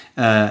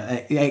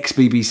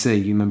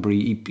 ex-BBC. You remember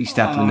he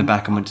stabbed him in the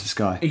back and went to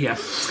Sky. Yeah.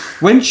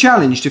 When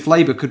challenged if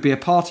Labour could be a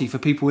party for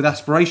people with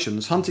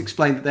aspirations, Hunt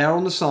explained that they are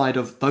on the side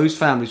of those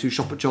families who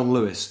shop at John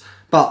Lewis.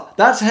 But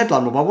that's a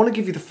headline, Rob. I want to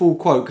give you the full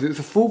quote, because it was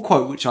a full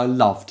quote which I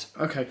loved.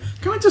 Okay.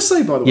 Can I just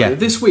say, by the way, that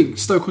this week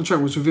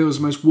Stoke-on-Trent was revealed as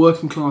the most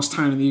working-class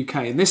town in the UK,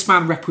 and this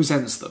man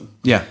represents them.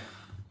 Yeah.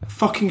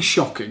 Fucking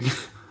shocking.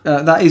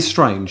 That is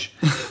strange.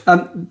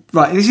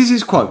 Right, this is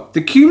his quote.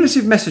 The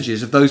cumulative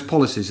messages of those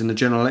policies in the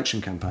general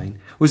election campaign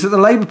was that the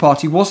Labour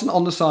Party wasn't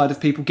on the side of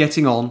people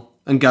getting on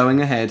and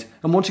going ahead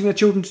and wanting their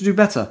children to do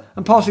better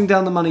and passing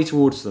down the money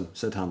towards them,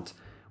 said Hunt.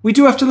 We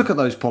do have to look at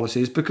those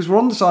policies because we're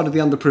on the side of the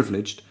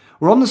underprivileged,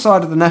 we're on the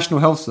side of the National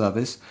Health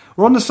Service,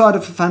 we're on the side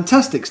of a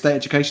fantastic state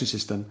education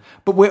system,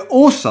 but we're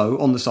also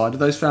on the side of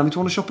those families who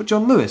want to shop at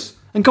John Lewis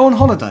and go on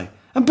holiday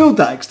and build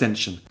that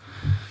extension.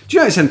 Do you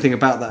notice anything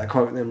about that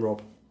quote then,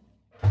 Rob?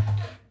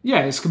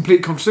 Yeah, it's a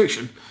complete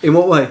contradiction. In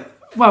what way?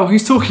 Well, he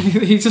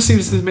just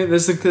seems to admit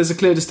there's a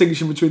clear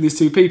distinction between these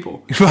two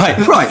people.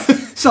 Right.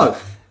 So,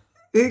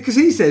 because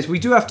he says we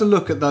do have to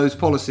look at those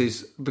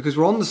policies because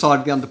we're on the side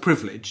of the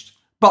underprivileged,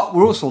 but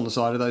we're also on the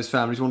side of those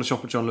families who want to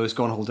shop at John Lewis,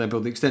 go on holiday,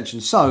 build the extension.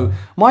 So,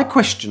 my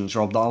questions,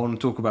 Rob, that I want to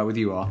talk about with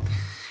you are,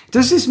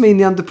 does this mean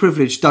the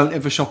underprivileged don't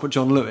ever shop at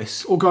John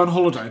Lewis? Or go on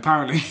holiday,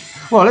 apparently.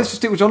 Well, let's just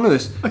stick with John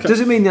Lewis. Okay. Does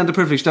it mean the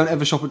underprivileged don't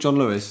ever shop at John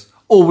Lewis?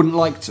 Or wouldn't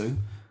like to?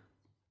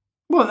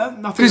 Well,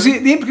 because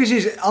the implication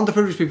is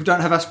underprivileged people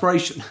don't have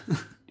aspiration.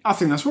 I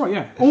think that's right,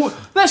 yeah. Or,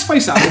 let's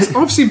face it,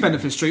 I've seen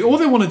Benefit Street. All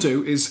they want to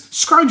do is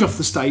scrounge off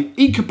the state,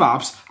 eat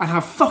kebabs, and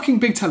have fucking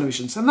big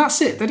televisions. And that's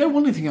it. They don't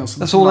want anything else.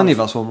 That's all any of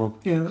us want, Rob.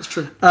 Yeah, that's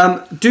true.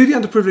 Do the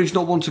underprivileged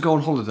not want to go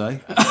on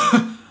holiday?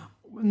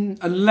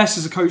 Unless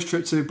it's a coach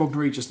trip to Bognor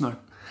Regis, no.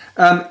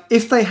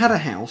 If they had a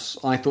house,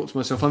 I thought to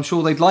myself, I'm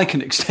sure they'd like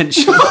an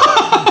extension.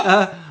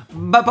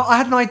 But I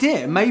had an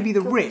idea. Maybe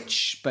the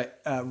rich,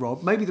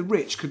 Rob, maybe the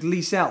rich could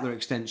lease out their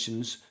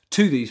extensions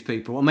to these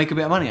people and make a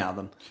bit of money out of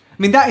them.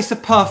 I mean, isn't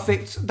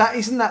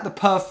that the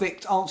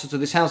perfect answer to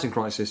this housing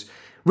crisis?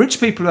 Rich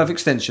people who have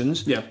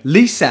extensions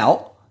lease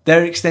out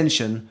their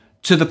extension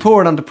to the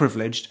poor and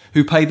underprivileged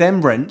who pay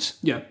them rent.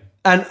 Yeah.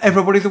 And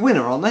everybody's a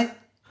winner, aren't they?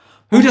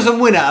 Who doesn't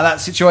win out of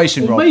that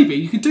situation, Rob? Maybe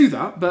you could do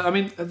that, but I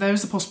mean,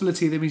 there's the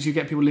possibility that means you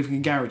get people living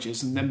in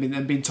garages and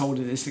then being told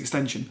that it's an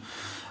extension.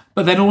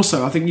 But then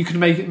also, I think you can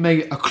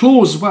make a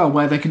clause as well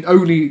where they can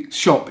only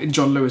shop in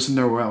John Lewis and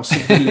nowhere else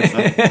if they live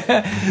there.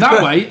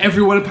 That way,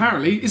 everyone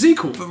apparently is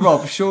equal. But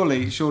Rob,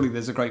 surely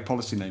there's a great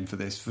policy name for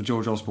this, for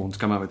George Osborne to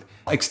come out with.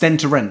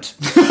 Extend to rent.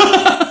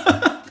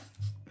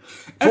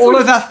 For all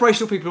those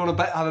aspirational people who want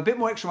to have a bit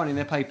more extra money in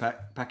their pay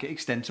packet,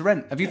 extend to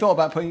rent. Have you thought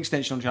about putting an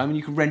extension on your home and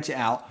you can rent it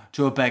out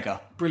to a beggar?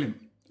 Brilliant.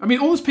 I mean,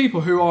 all those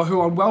people who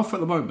are on welfare at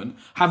the moment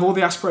have all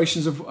the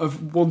aspirations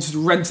of wanting to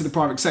rent in the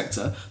private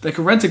sector. They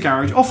can rent a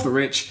garage off the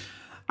rich,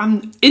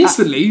 and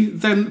instantly,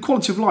 then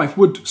quality of life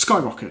would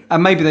skyrocket.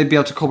 And maybe they'd be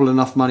able to cobble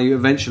enough money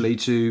eventually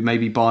to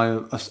maybe buy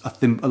a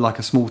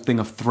small thing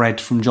of thread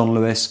from John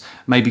Lewis,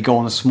 maybe go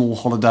on a small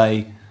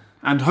holiday.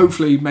 And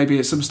hopefully, maybe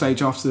at some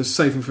stage after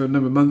saving for a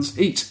number of months,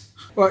 eat.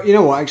 Well, you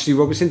know what, actually,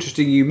 Rob, it's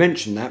interesting you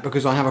mentioned that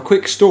because I have a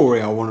quick story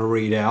I want to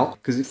read out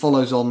because it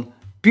follows on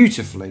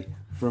beautifully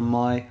from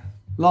my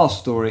last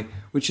story,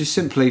 which is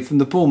simply from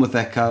the Bournemouth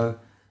Echo,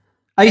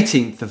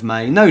 18th of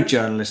May, no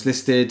journalist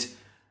listed,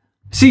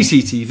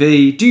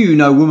 CCTV, do you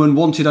know woman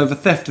wanted over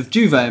theft of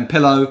duvet and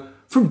pillow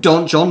from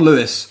John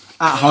Lewis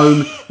at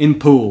home in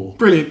Poole.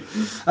 Brilliant.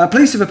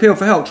 Police have appealed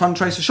for help trying to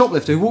trace a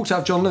shoplifter who walked out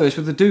of John Lewis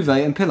with a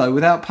duvet and pillow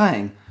without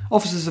paying.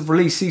 Officers have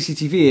released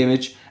CCTV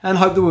image and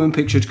hope the woman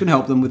pictured can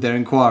help them with their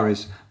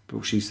inquiries.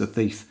 Well, she's the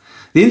thief.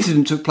 The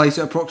incident took place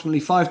at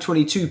approximately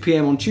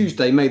 5:22pm on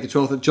Tuesday, May the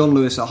 12th, at John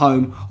Lewis at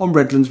home on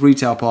Redlands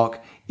Retail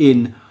Park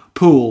in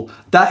Poole.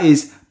 That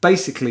is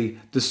basically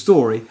the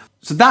story.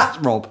 So that,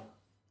 Rob,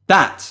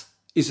 that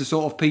is the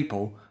sort of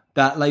people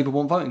that Labour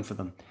want voting for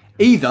them.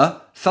 Either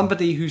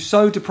somebody who's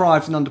so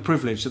deprived and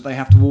underprivileged that they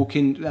have to walk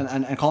in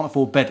and can't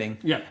afford bedding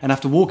and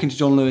have to walk into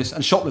John Lewis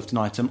and shoplift an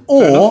item,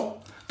 or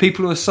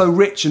people who are so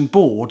rich and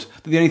bored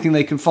that the only thing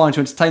they can find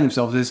to entertain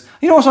themselves is,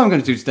 you know what I'm going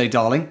to do today,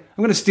 darling? I'm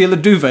going to steal a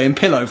duvet and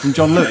pillow from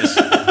John Lewis.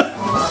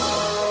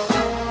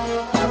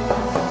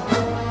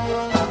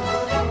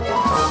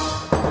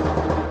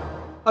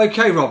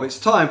 Okay, Rob, it's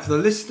time for the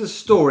listener's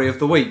story of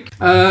the week.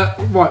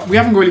 Right, we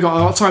haven't really got a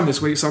lot of time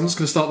this week, so I'm just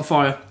going to start the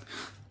fire.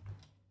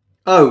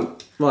 Oh,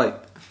 right.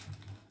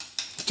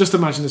 Just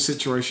imagine the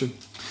situation.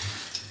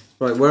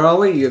 Right, where are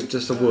we? You have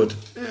just a wood.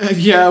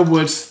 Yeah, a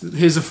wood.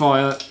 Here's a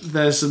fire.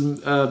 There's some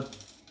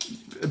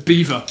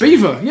beaver.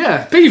 Beaver,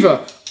 yeah,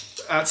 beaver.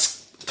 That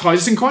ties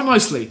us in quite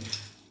nicely.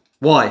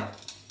 Why?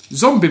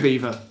 Zombie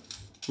beaver.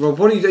 Rob,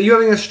 are you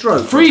having a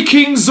stroke?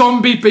 Freaking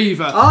zombie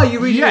beaver. Ah,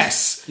 you're reading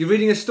yes. You're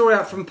reading a story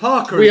out from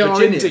Parker in Virginia.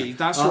 We are indeed,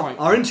 that's right.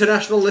 Our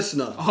international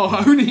listener.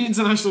 Our only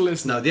international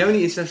listener. No, the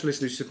only international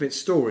listener who submits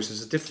stories.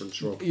 There's a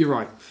difference, Rob. You're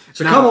right.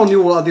 So now, come on,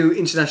 you all other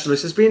international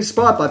listeners. Be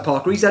inspired by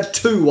Parker. He's had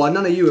 2 while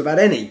none of you have had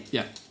any.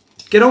 Yeah.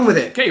 Get on with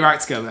it. Get your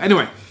act together.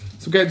 Anyway,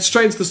 so we're getting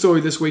straight into the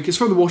story this week. It's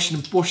from the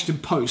Washington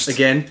Post.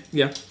 Again.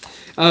 Yeah.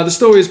 The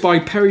story is by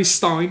Perry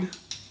Stein.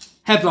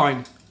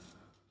 Headline: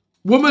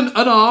 Woman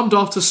unarmed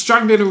after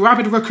strangling a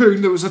rabid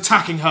raccoon that was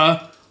attacking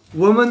her.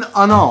 Woman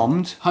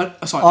unarmed?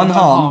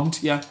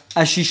 Unharmed, yeah.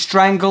 As she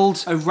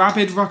strangled... a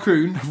rabid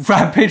raccoon.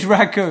 Rabid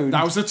raccoon?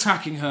 That was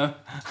attacking her.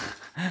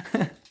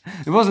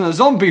 It wasn't a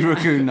zombie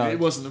raccoon, though. It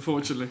wasn't,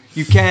 unfortunately.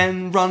 You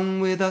can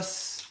run with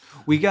us.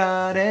 We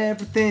got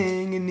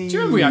everything you need. Do you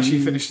remember we actually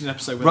finished an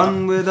episode with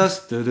Run with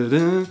us.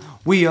 Da-da-da.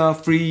 We are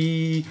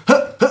free.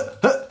 Ha, ha,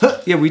 ha,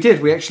 ha. Yeah, we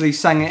did. We actually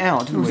sang it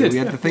out, didn't we? We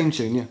had the theme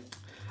tune,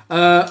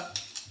 yeah.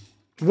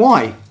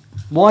 Why?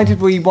 Why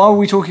were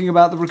we talking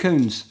about the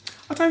raccoons?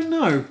 I don't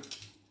know.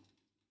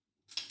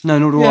 No,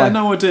 nor do I. Yeah,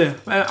 no idea.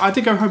 I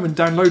did go home and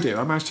download it.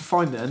 I managed to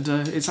find it, and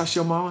it's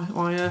actually on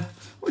my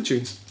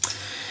iTunes.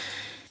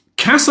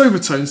 Cass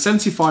Overtone,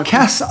 75.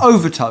 Cass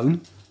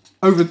Overtone?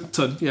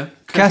 Overton, yeah.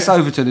 Cass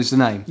Overton is the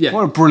name. Yeah.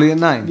 What a brilliant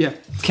name. Yeah.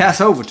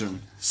 Cass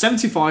Overton.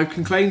 75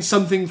 can claim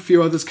something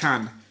few others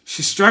can.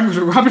 She strangled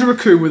a rabid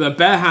raccoon with her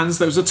bare hands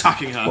that was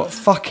attacking her. What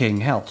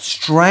fucking hell?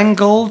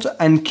 Strangled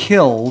and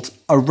killed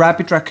a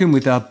rabid raccoon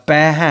with her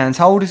bare hands.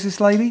 How old is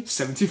this lady?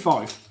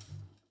 75.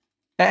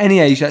 At any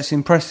age, that's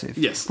impressive.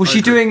 Yes. Was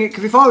she doing it?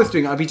 Because if I was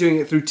doing it, I'd be doing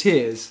it through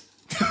tears.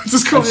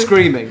 Just and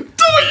screaming. Do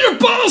it, you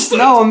bastard!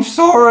 No, I'm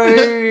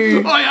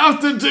sorry. I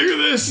have to do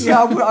this.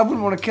 Yeah, I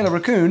wouldn't want to kill a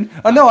raccoon.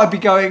 I know I'd be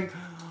going,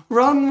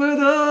 run with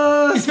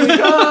us. We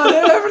got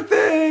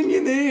everything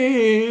you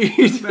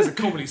need. There's a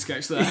comedy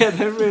sketch there. Yeah,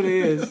 there really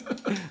is.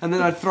 And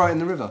then I'd throw it in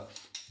the river.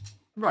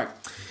 Right.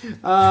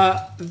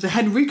 The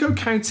Henrico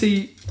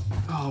County...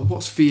 Oh,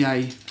 what's VA?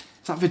 Is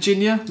that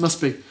Virginia? Must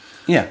be.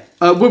 Yeah.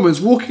 A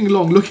woman's walking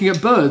along looking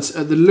at birds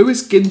at the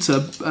Lewis Ginter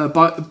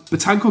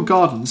Botanical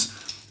Gardens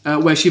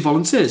where she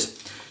volunteers.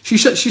 She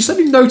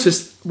suddenly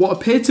noticed what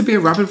appeared to be a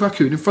rabid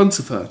raccoon in front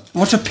of her.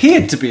 What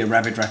appeared to be a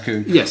rabid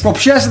raccoon? Yes. Rob,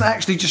 she hasn't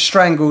actually just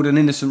strangled an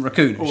innocent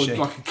raccoon, Or has she?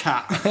 like a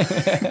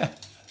cat.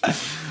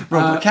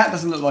 Rob, a cat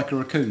doesn't look like a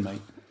raccoon,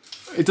 mate.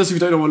 It does if you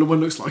don't know what one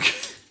looks like.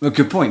 Well,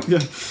 good point. Yeah.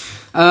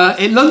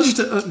 It lunged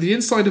at the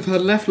inside of her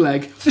left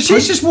leg. So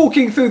she's just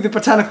walking through the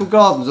botanical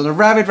gardens and a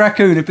rabid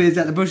raccoon appears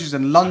at the bushes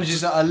and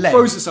lunges at her leg.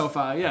 Throws itself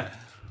at her, yeah.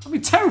 I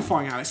mean,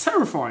 terrifying, Alex,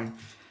 terrifying.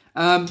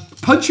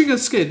 Punching her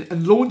skin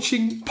and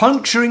launching...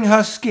 Puncturing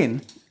her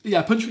skin?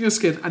 Yeah, puncturing her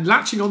skin and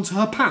latching onto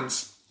her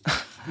pants.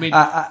 I mean,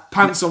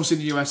 pants obviously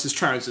in the US is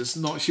trousers.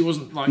 She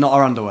wasn't like... Not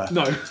her underwear.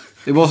 No.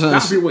 It wasn't...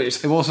 That'd be weird.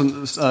 It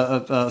wasn't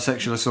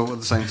sexual assault at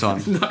the same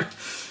time. No.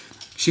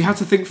 She had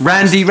to think...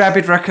 Randy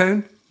Rabid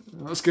Raccoon?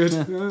 That's good.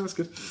 Yeah, that's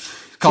good.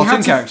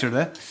 Cartoon character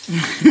there.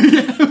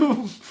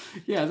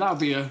 Yeah, that would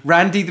be a...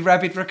 Randy the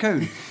Rabid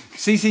Raccoon.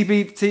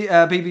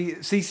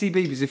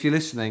 CCBeebies, if you're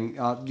listening,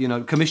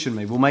 commission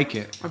me. We'll make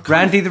it.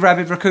 Randy the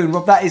Rabid Raccoon.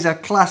 Rob, that is a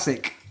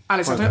classic.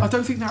 Alex, I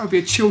don't think that would be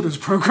a children's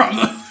programme,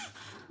 though.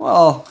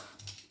 Well,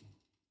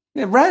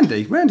 yeah,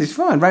 Randy. Randy's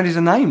fine. Randy's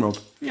a name, Rob.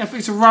 Yeah, but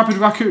it's a rabid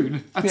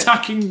raccoon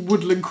attacking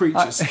woodland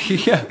creatures.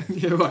 Yeah.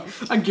 Yeah, right.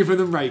 And giving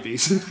them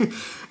rabies.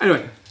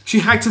 Anyway, she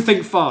had to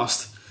think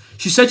fast.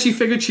 She said she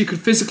figured she could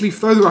physically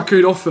throw the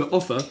raccoon off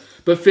her,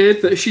 but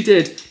feared that if she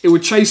did, it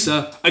would chase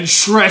her and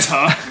shred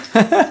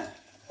her.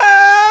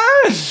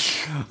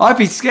 I'd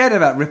be scared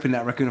about ripping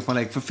that raccoon off my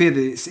leg for fear that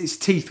its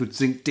teeth would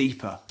sink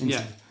deeper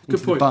into the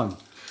bone.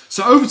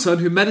 So Overton,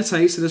 who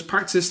meditates and has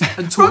practiced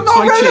and taught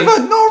Tai Chi...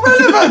 Not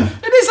relevant!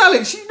 It is,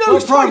 Alex, she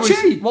knows Tai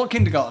Chi! What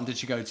kindergarten did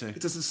she go to?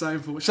 It doesn't say,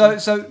 unfortunately.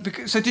 So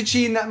did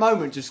she in that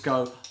moment just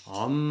go,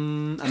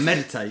 and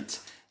meditate,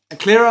 and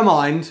clear her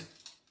mind...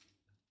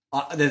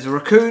 there's a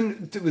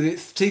raccoon with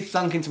its teeth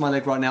sunk into my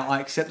leg right now.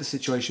 I accept the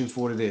situation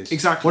for what it is.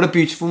 Exactly. What a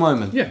beautiful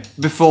moment. Yeah.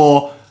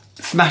 Before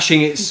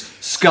smashing its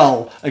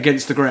skull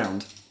against the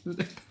ground.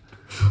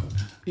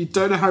 You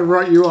don't know how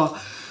right you are.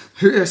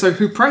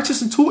 Who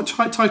practiced and taught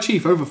Tai Chi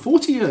for over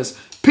 40 years,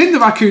 pinned the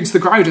raccoon to the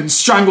ground and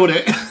strangled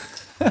it.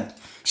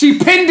 She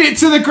pinned it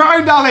to the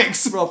ground,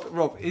 Alex!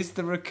 Rob, is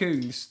the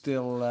raccoon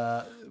still...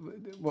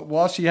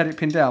 while she had it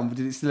pinned down,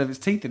 did it still have its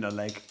teeth in her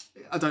leg?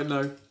 I don't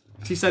know.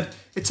 She said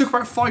it took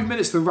about 5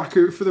 minutes for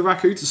the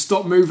raccoon to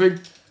stop moving.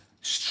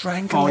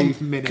 Strangling.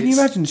 5 minutes. Can you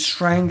imagine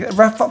strangling?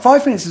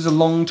 5 minutes is a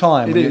long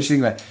time. It when is. You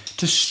think about it.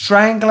 To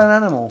strangle an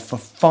animal for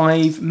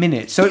 5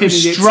 minutes. So it was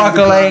Pinning it to the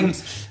struggling.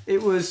 ground.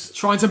 It was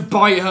trying to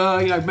bite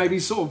her. Maybe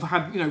sort of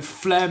had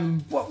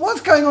phlegm.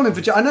 What's going on in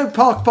Virginia? I know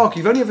Park.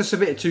 You've only ever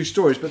submitted 2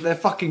 stories, but they're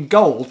fucking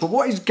gold. But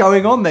what is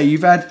going on there?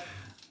 You've had.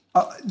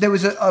 There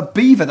was a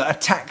beaver that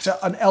attacked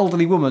an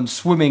elderly woman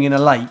swimming in a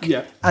lake.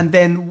 Yeah. And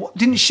then,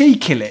 didn't she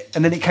kill it?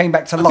 And then it came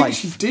back to life. I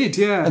think she did,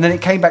 yeah. And then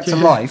it came back to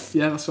life.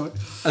 Yeah, that's right.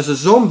 As a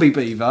zombie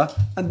beaver.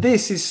 And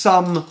this is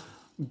some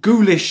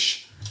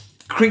ghoulish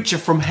creature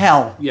from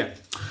hell. Yeah.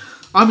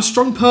 I'm a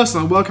strong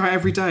person. I work out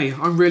every day.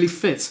 I'm really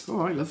fit. All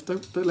right, love.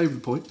 Don't labour the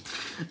point.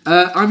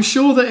 I'm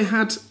sure that it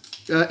had...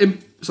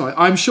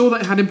 I'm sure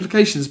that it had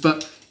implications,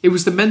 but it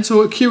was the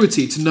mental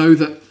acuity to know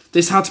that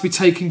this had to be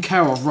taken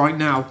care of right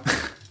now.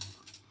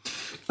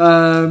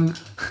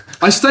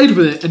 I stayed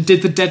with it and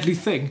did the deadly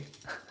thing.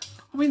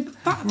 I mean,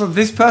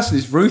 this person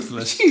is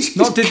ruthless.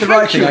 Not did the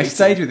right thing. I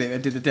stayed with it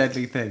and did the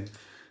deadly thing.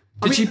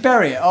 Did she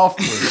bury it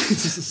afterwards?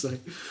 It doesn't say.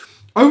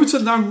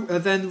 Overton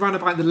then ran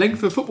about the length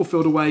of the football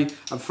field away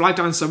and flagged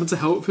down someone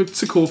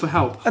to call for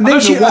help. And then a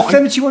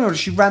 71-year-old,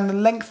 she ran the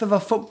length of a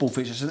football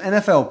pitch, it's an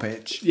NFL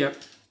pitch. Yep.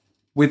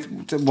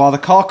 While the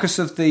carcass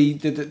of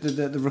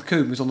the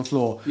raccoon was on the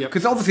floor.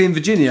 Because obviously in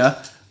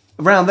Virginia,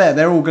 around there,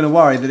 they're all going to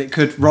worry that it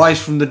could rise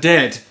from the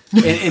dead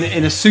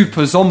in a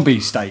super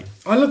zombie state.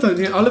 I love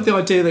the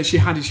idea that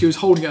she was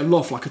holding it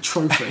aloft like a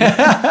trophy.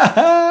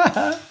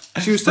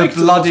 She was taken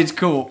a blooded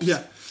corpse.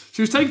 Yeah.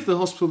 She was taken to the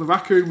hospital. The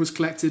raccoon was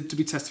collected to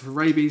be tested for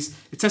rabies.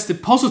 It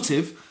tested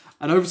positive,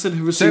 and Overton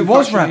who received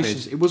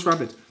vaccinations. It was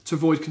rabid to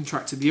avoid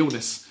contracting the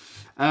illness.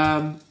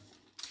 Do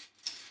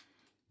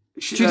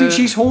you think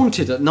she's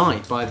haunted at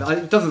night by that?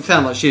 It doesn't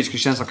sound like she is because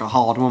she sounds like a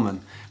hard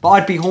woman. But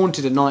I'd be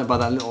haunted at night by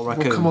that little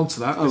raccoon. We'll come on to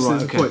that. This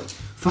is the point.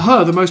 For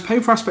her, the most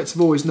painful aspect of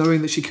all is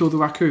knowing that she killed the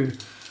raccoon.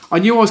 I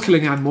knew I was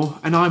killing an animal,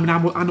 and I'm an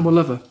animal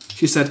lover.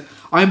 She said,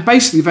 I am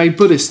basically very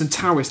Buddhist and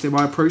Taoist in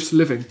my approach to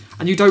living,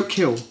 and you don't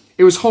kill.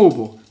 It was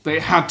horrible, but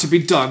it had to be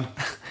done.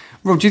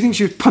 Rob, do you think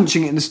she was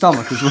punching it in the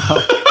stomach as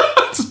well?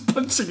 Just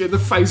punching it in the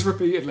face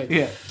repeatedly.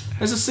 Yeah.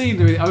 There's a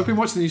scene, I've been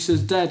watching the new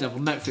series Daredevil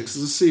on Netflix, there's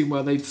a scene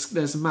where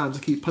there's a man to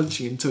keep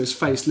punching into his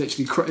face,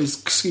 literally, you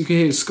can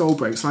hear his skull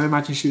break, so I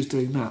imagine she was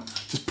doing that.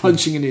 Just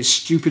punching in his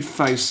stupid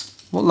face.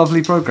 What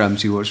lovely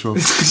programmes you watch, Rob.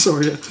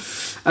 Sorry,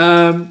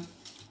 yeah.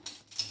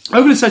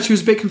 Overton said she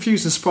was a bit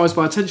confused and surprised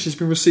by the attention she's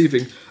been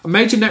receiving. A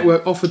major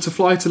network offered to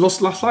fly to Los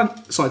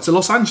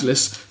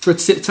Angeles for a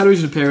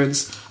television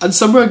appearance, and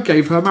someone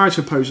gave her a marriage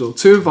proposal.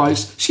 2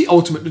 invites she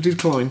ultimately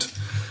declined.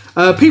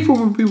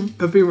 People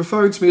have been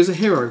referring to me as a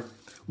hero.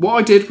 What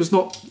I did was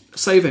not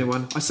save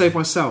anyone, I saved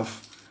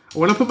myself. And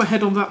when I put my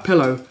head on that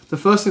pillow, the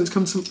first thing that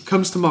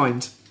comes to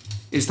mind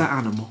is that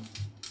animal.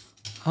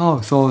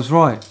 Oh, so I was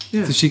right.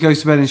 Yeah. So she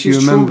goes to bed and she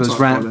remembers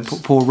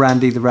poor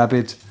Randy the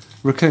rabid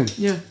raccoon.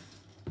 Yeah.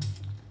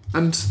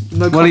 And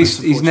no comments,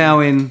 well, he's now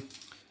in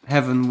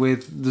heaven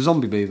with the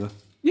zombie beaver.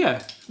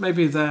 Yeah,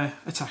 maybe they're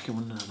attacking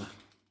one another.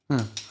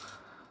 Yeah.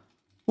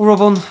 Well,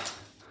 Rob, on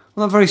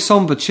that very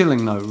sombre,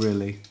 chilling note,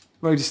 really,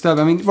 very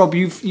disturbing. I mean, Rob,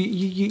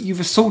 you've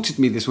assaulted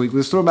me this week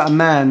with a story about a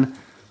man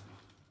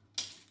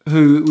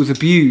who was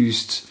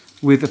abused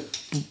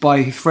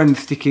by his friend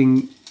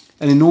sticking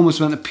an enormous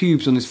amount of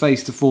pubes on his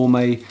face to form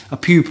a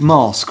pube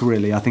mask.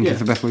 Really, I think is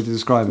the best way to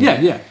describe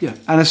it. Yeah.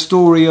 And a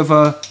story of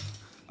a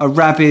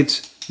rabid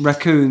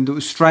raccoon that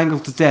was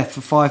strangled to death for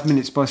 5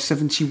 minutes by a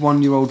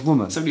 71-year-old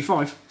woman.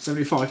 75.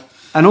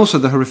 And also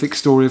the horrific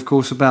story, of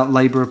course, about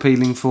Labour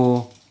appealing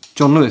for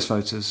John Lewis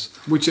voters.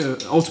 Which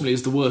ultimately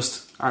is the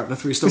worst out of the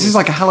 3 stories. This is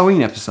like a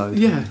Halloween episode.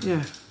 Yeah.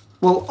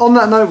 Well, on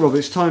that note, Rob,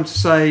 it's time to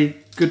say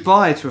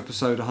goodbye to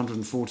episode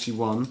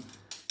 141.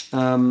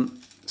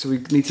 So we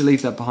need to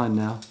leave that behind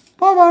now.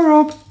 Bye-bye,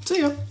 Rob.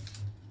 See ya.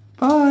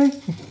 Bye.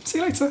 See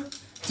you later.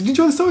 Did you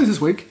enjoy the stories this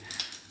week?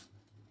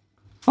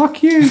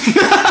 Fuck you.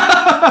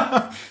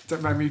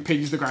 Don't make me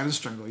pinch the ground and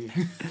strangle you.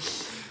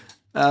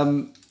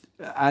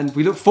 And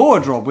we look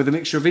forward, Rob, with a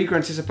mixture of eager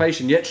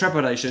anticipation yet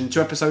trepidation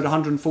to episode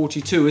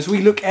 142. As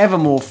we look ever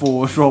more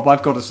forward, Rob,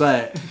 I've got to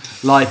say it.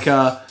 Like,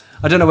 I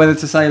don't know whether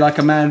to say like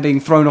a man being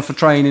thrown off a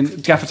train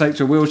and gaffer taped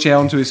to a wheelchair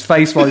onto his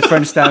face while his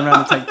friends stand around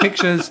and take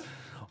pictures,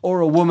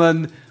 or a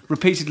woman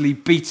repeatedly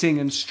beating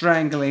and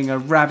strangling a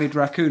rabid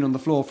raccoon on the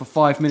floor for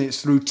 5 minutes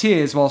through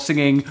tears while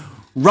singing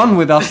Run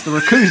With Us, the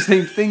Raccoon's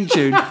theme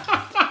tune.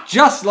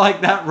 Just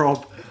like that,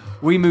 Rob,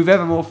 we move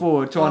ever more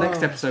forward to our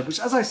next episode, which,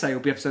 as I say, will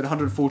be episode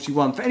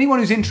 141. For anyone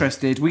who's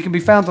interested, we can be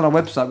found on our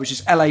website, which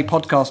is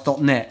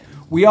lapodcast.net.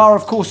 We are,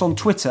 of course, on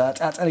Twitter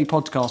at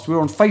lapodcast.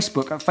 We're on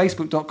Facebook at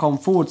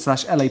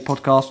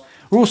facebook.com/lapodcast.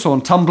 We're also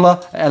on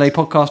Tumblr at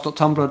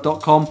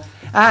lapodcast.tumblr.com.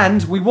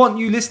 And we want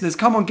you listeners,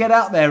 come on, get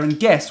out there and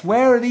guess,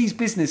 where are these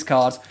business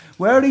cards?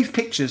 Where are these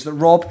pictures that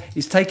Rob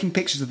is taking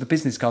pictures of the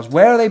business cards?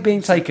 Where are they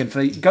being taken?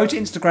 Go to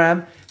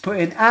Instagram, put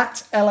in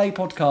at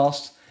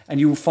lapodcast, and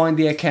you will find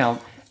the account.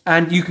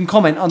 And you can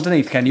comment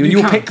underneath, can you? And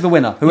you'll pick the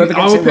winner. Whoever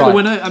gets it right. I will pick the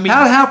winner. I mean,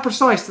 how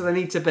precise do they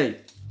need to be?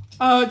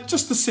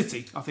 Just the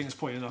city, I think is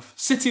point enough.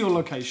 City or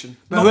location.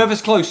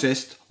 Whoever's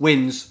closest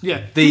wins.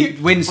 Yeah.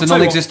 Wins the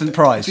non-existent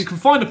prize. If you can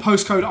find a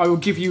postcode, I will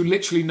give you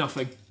literally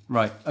nothing.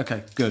 Right.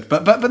 Okay. Good.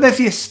 But there's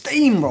the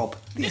esteem, Rob.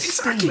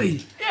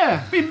 Exactly.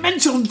 Yeah. Being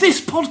mentioned on this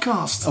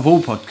podcast. Of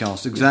all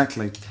podcasts,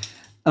 exactly.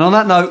 And on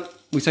that note,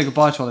 we say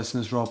goodbye to our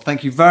listeners, Rob.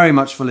 Thank you very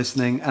much for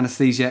listening,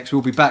 Anesthesiacs.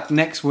 We'll be back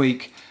next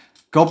week.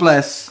 God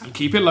bless. And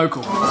keep it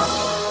local.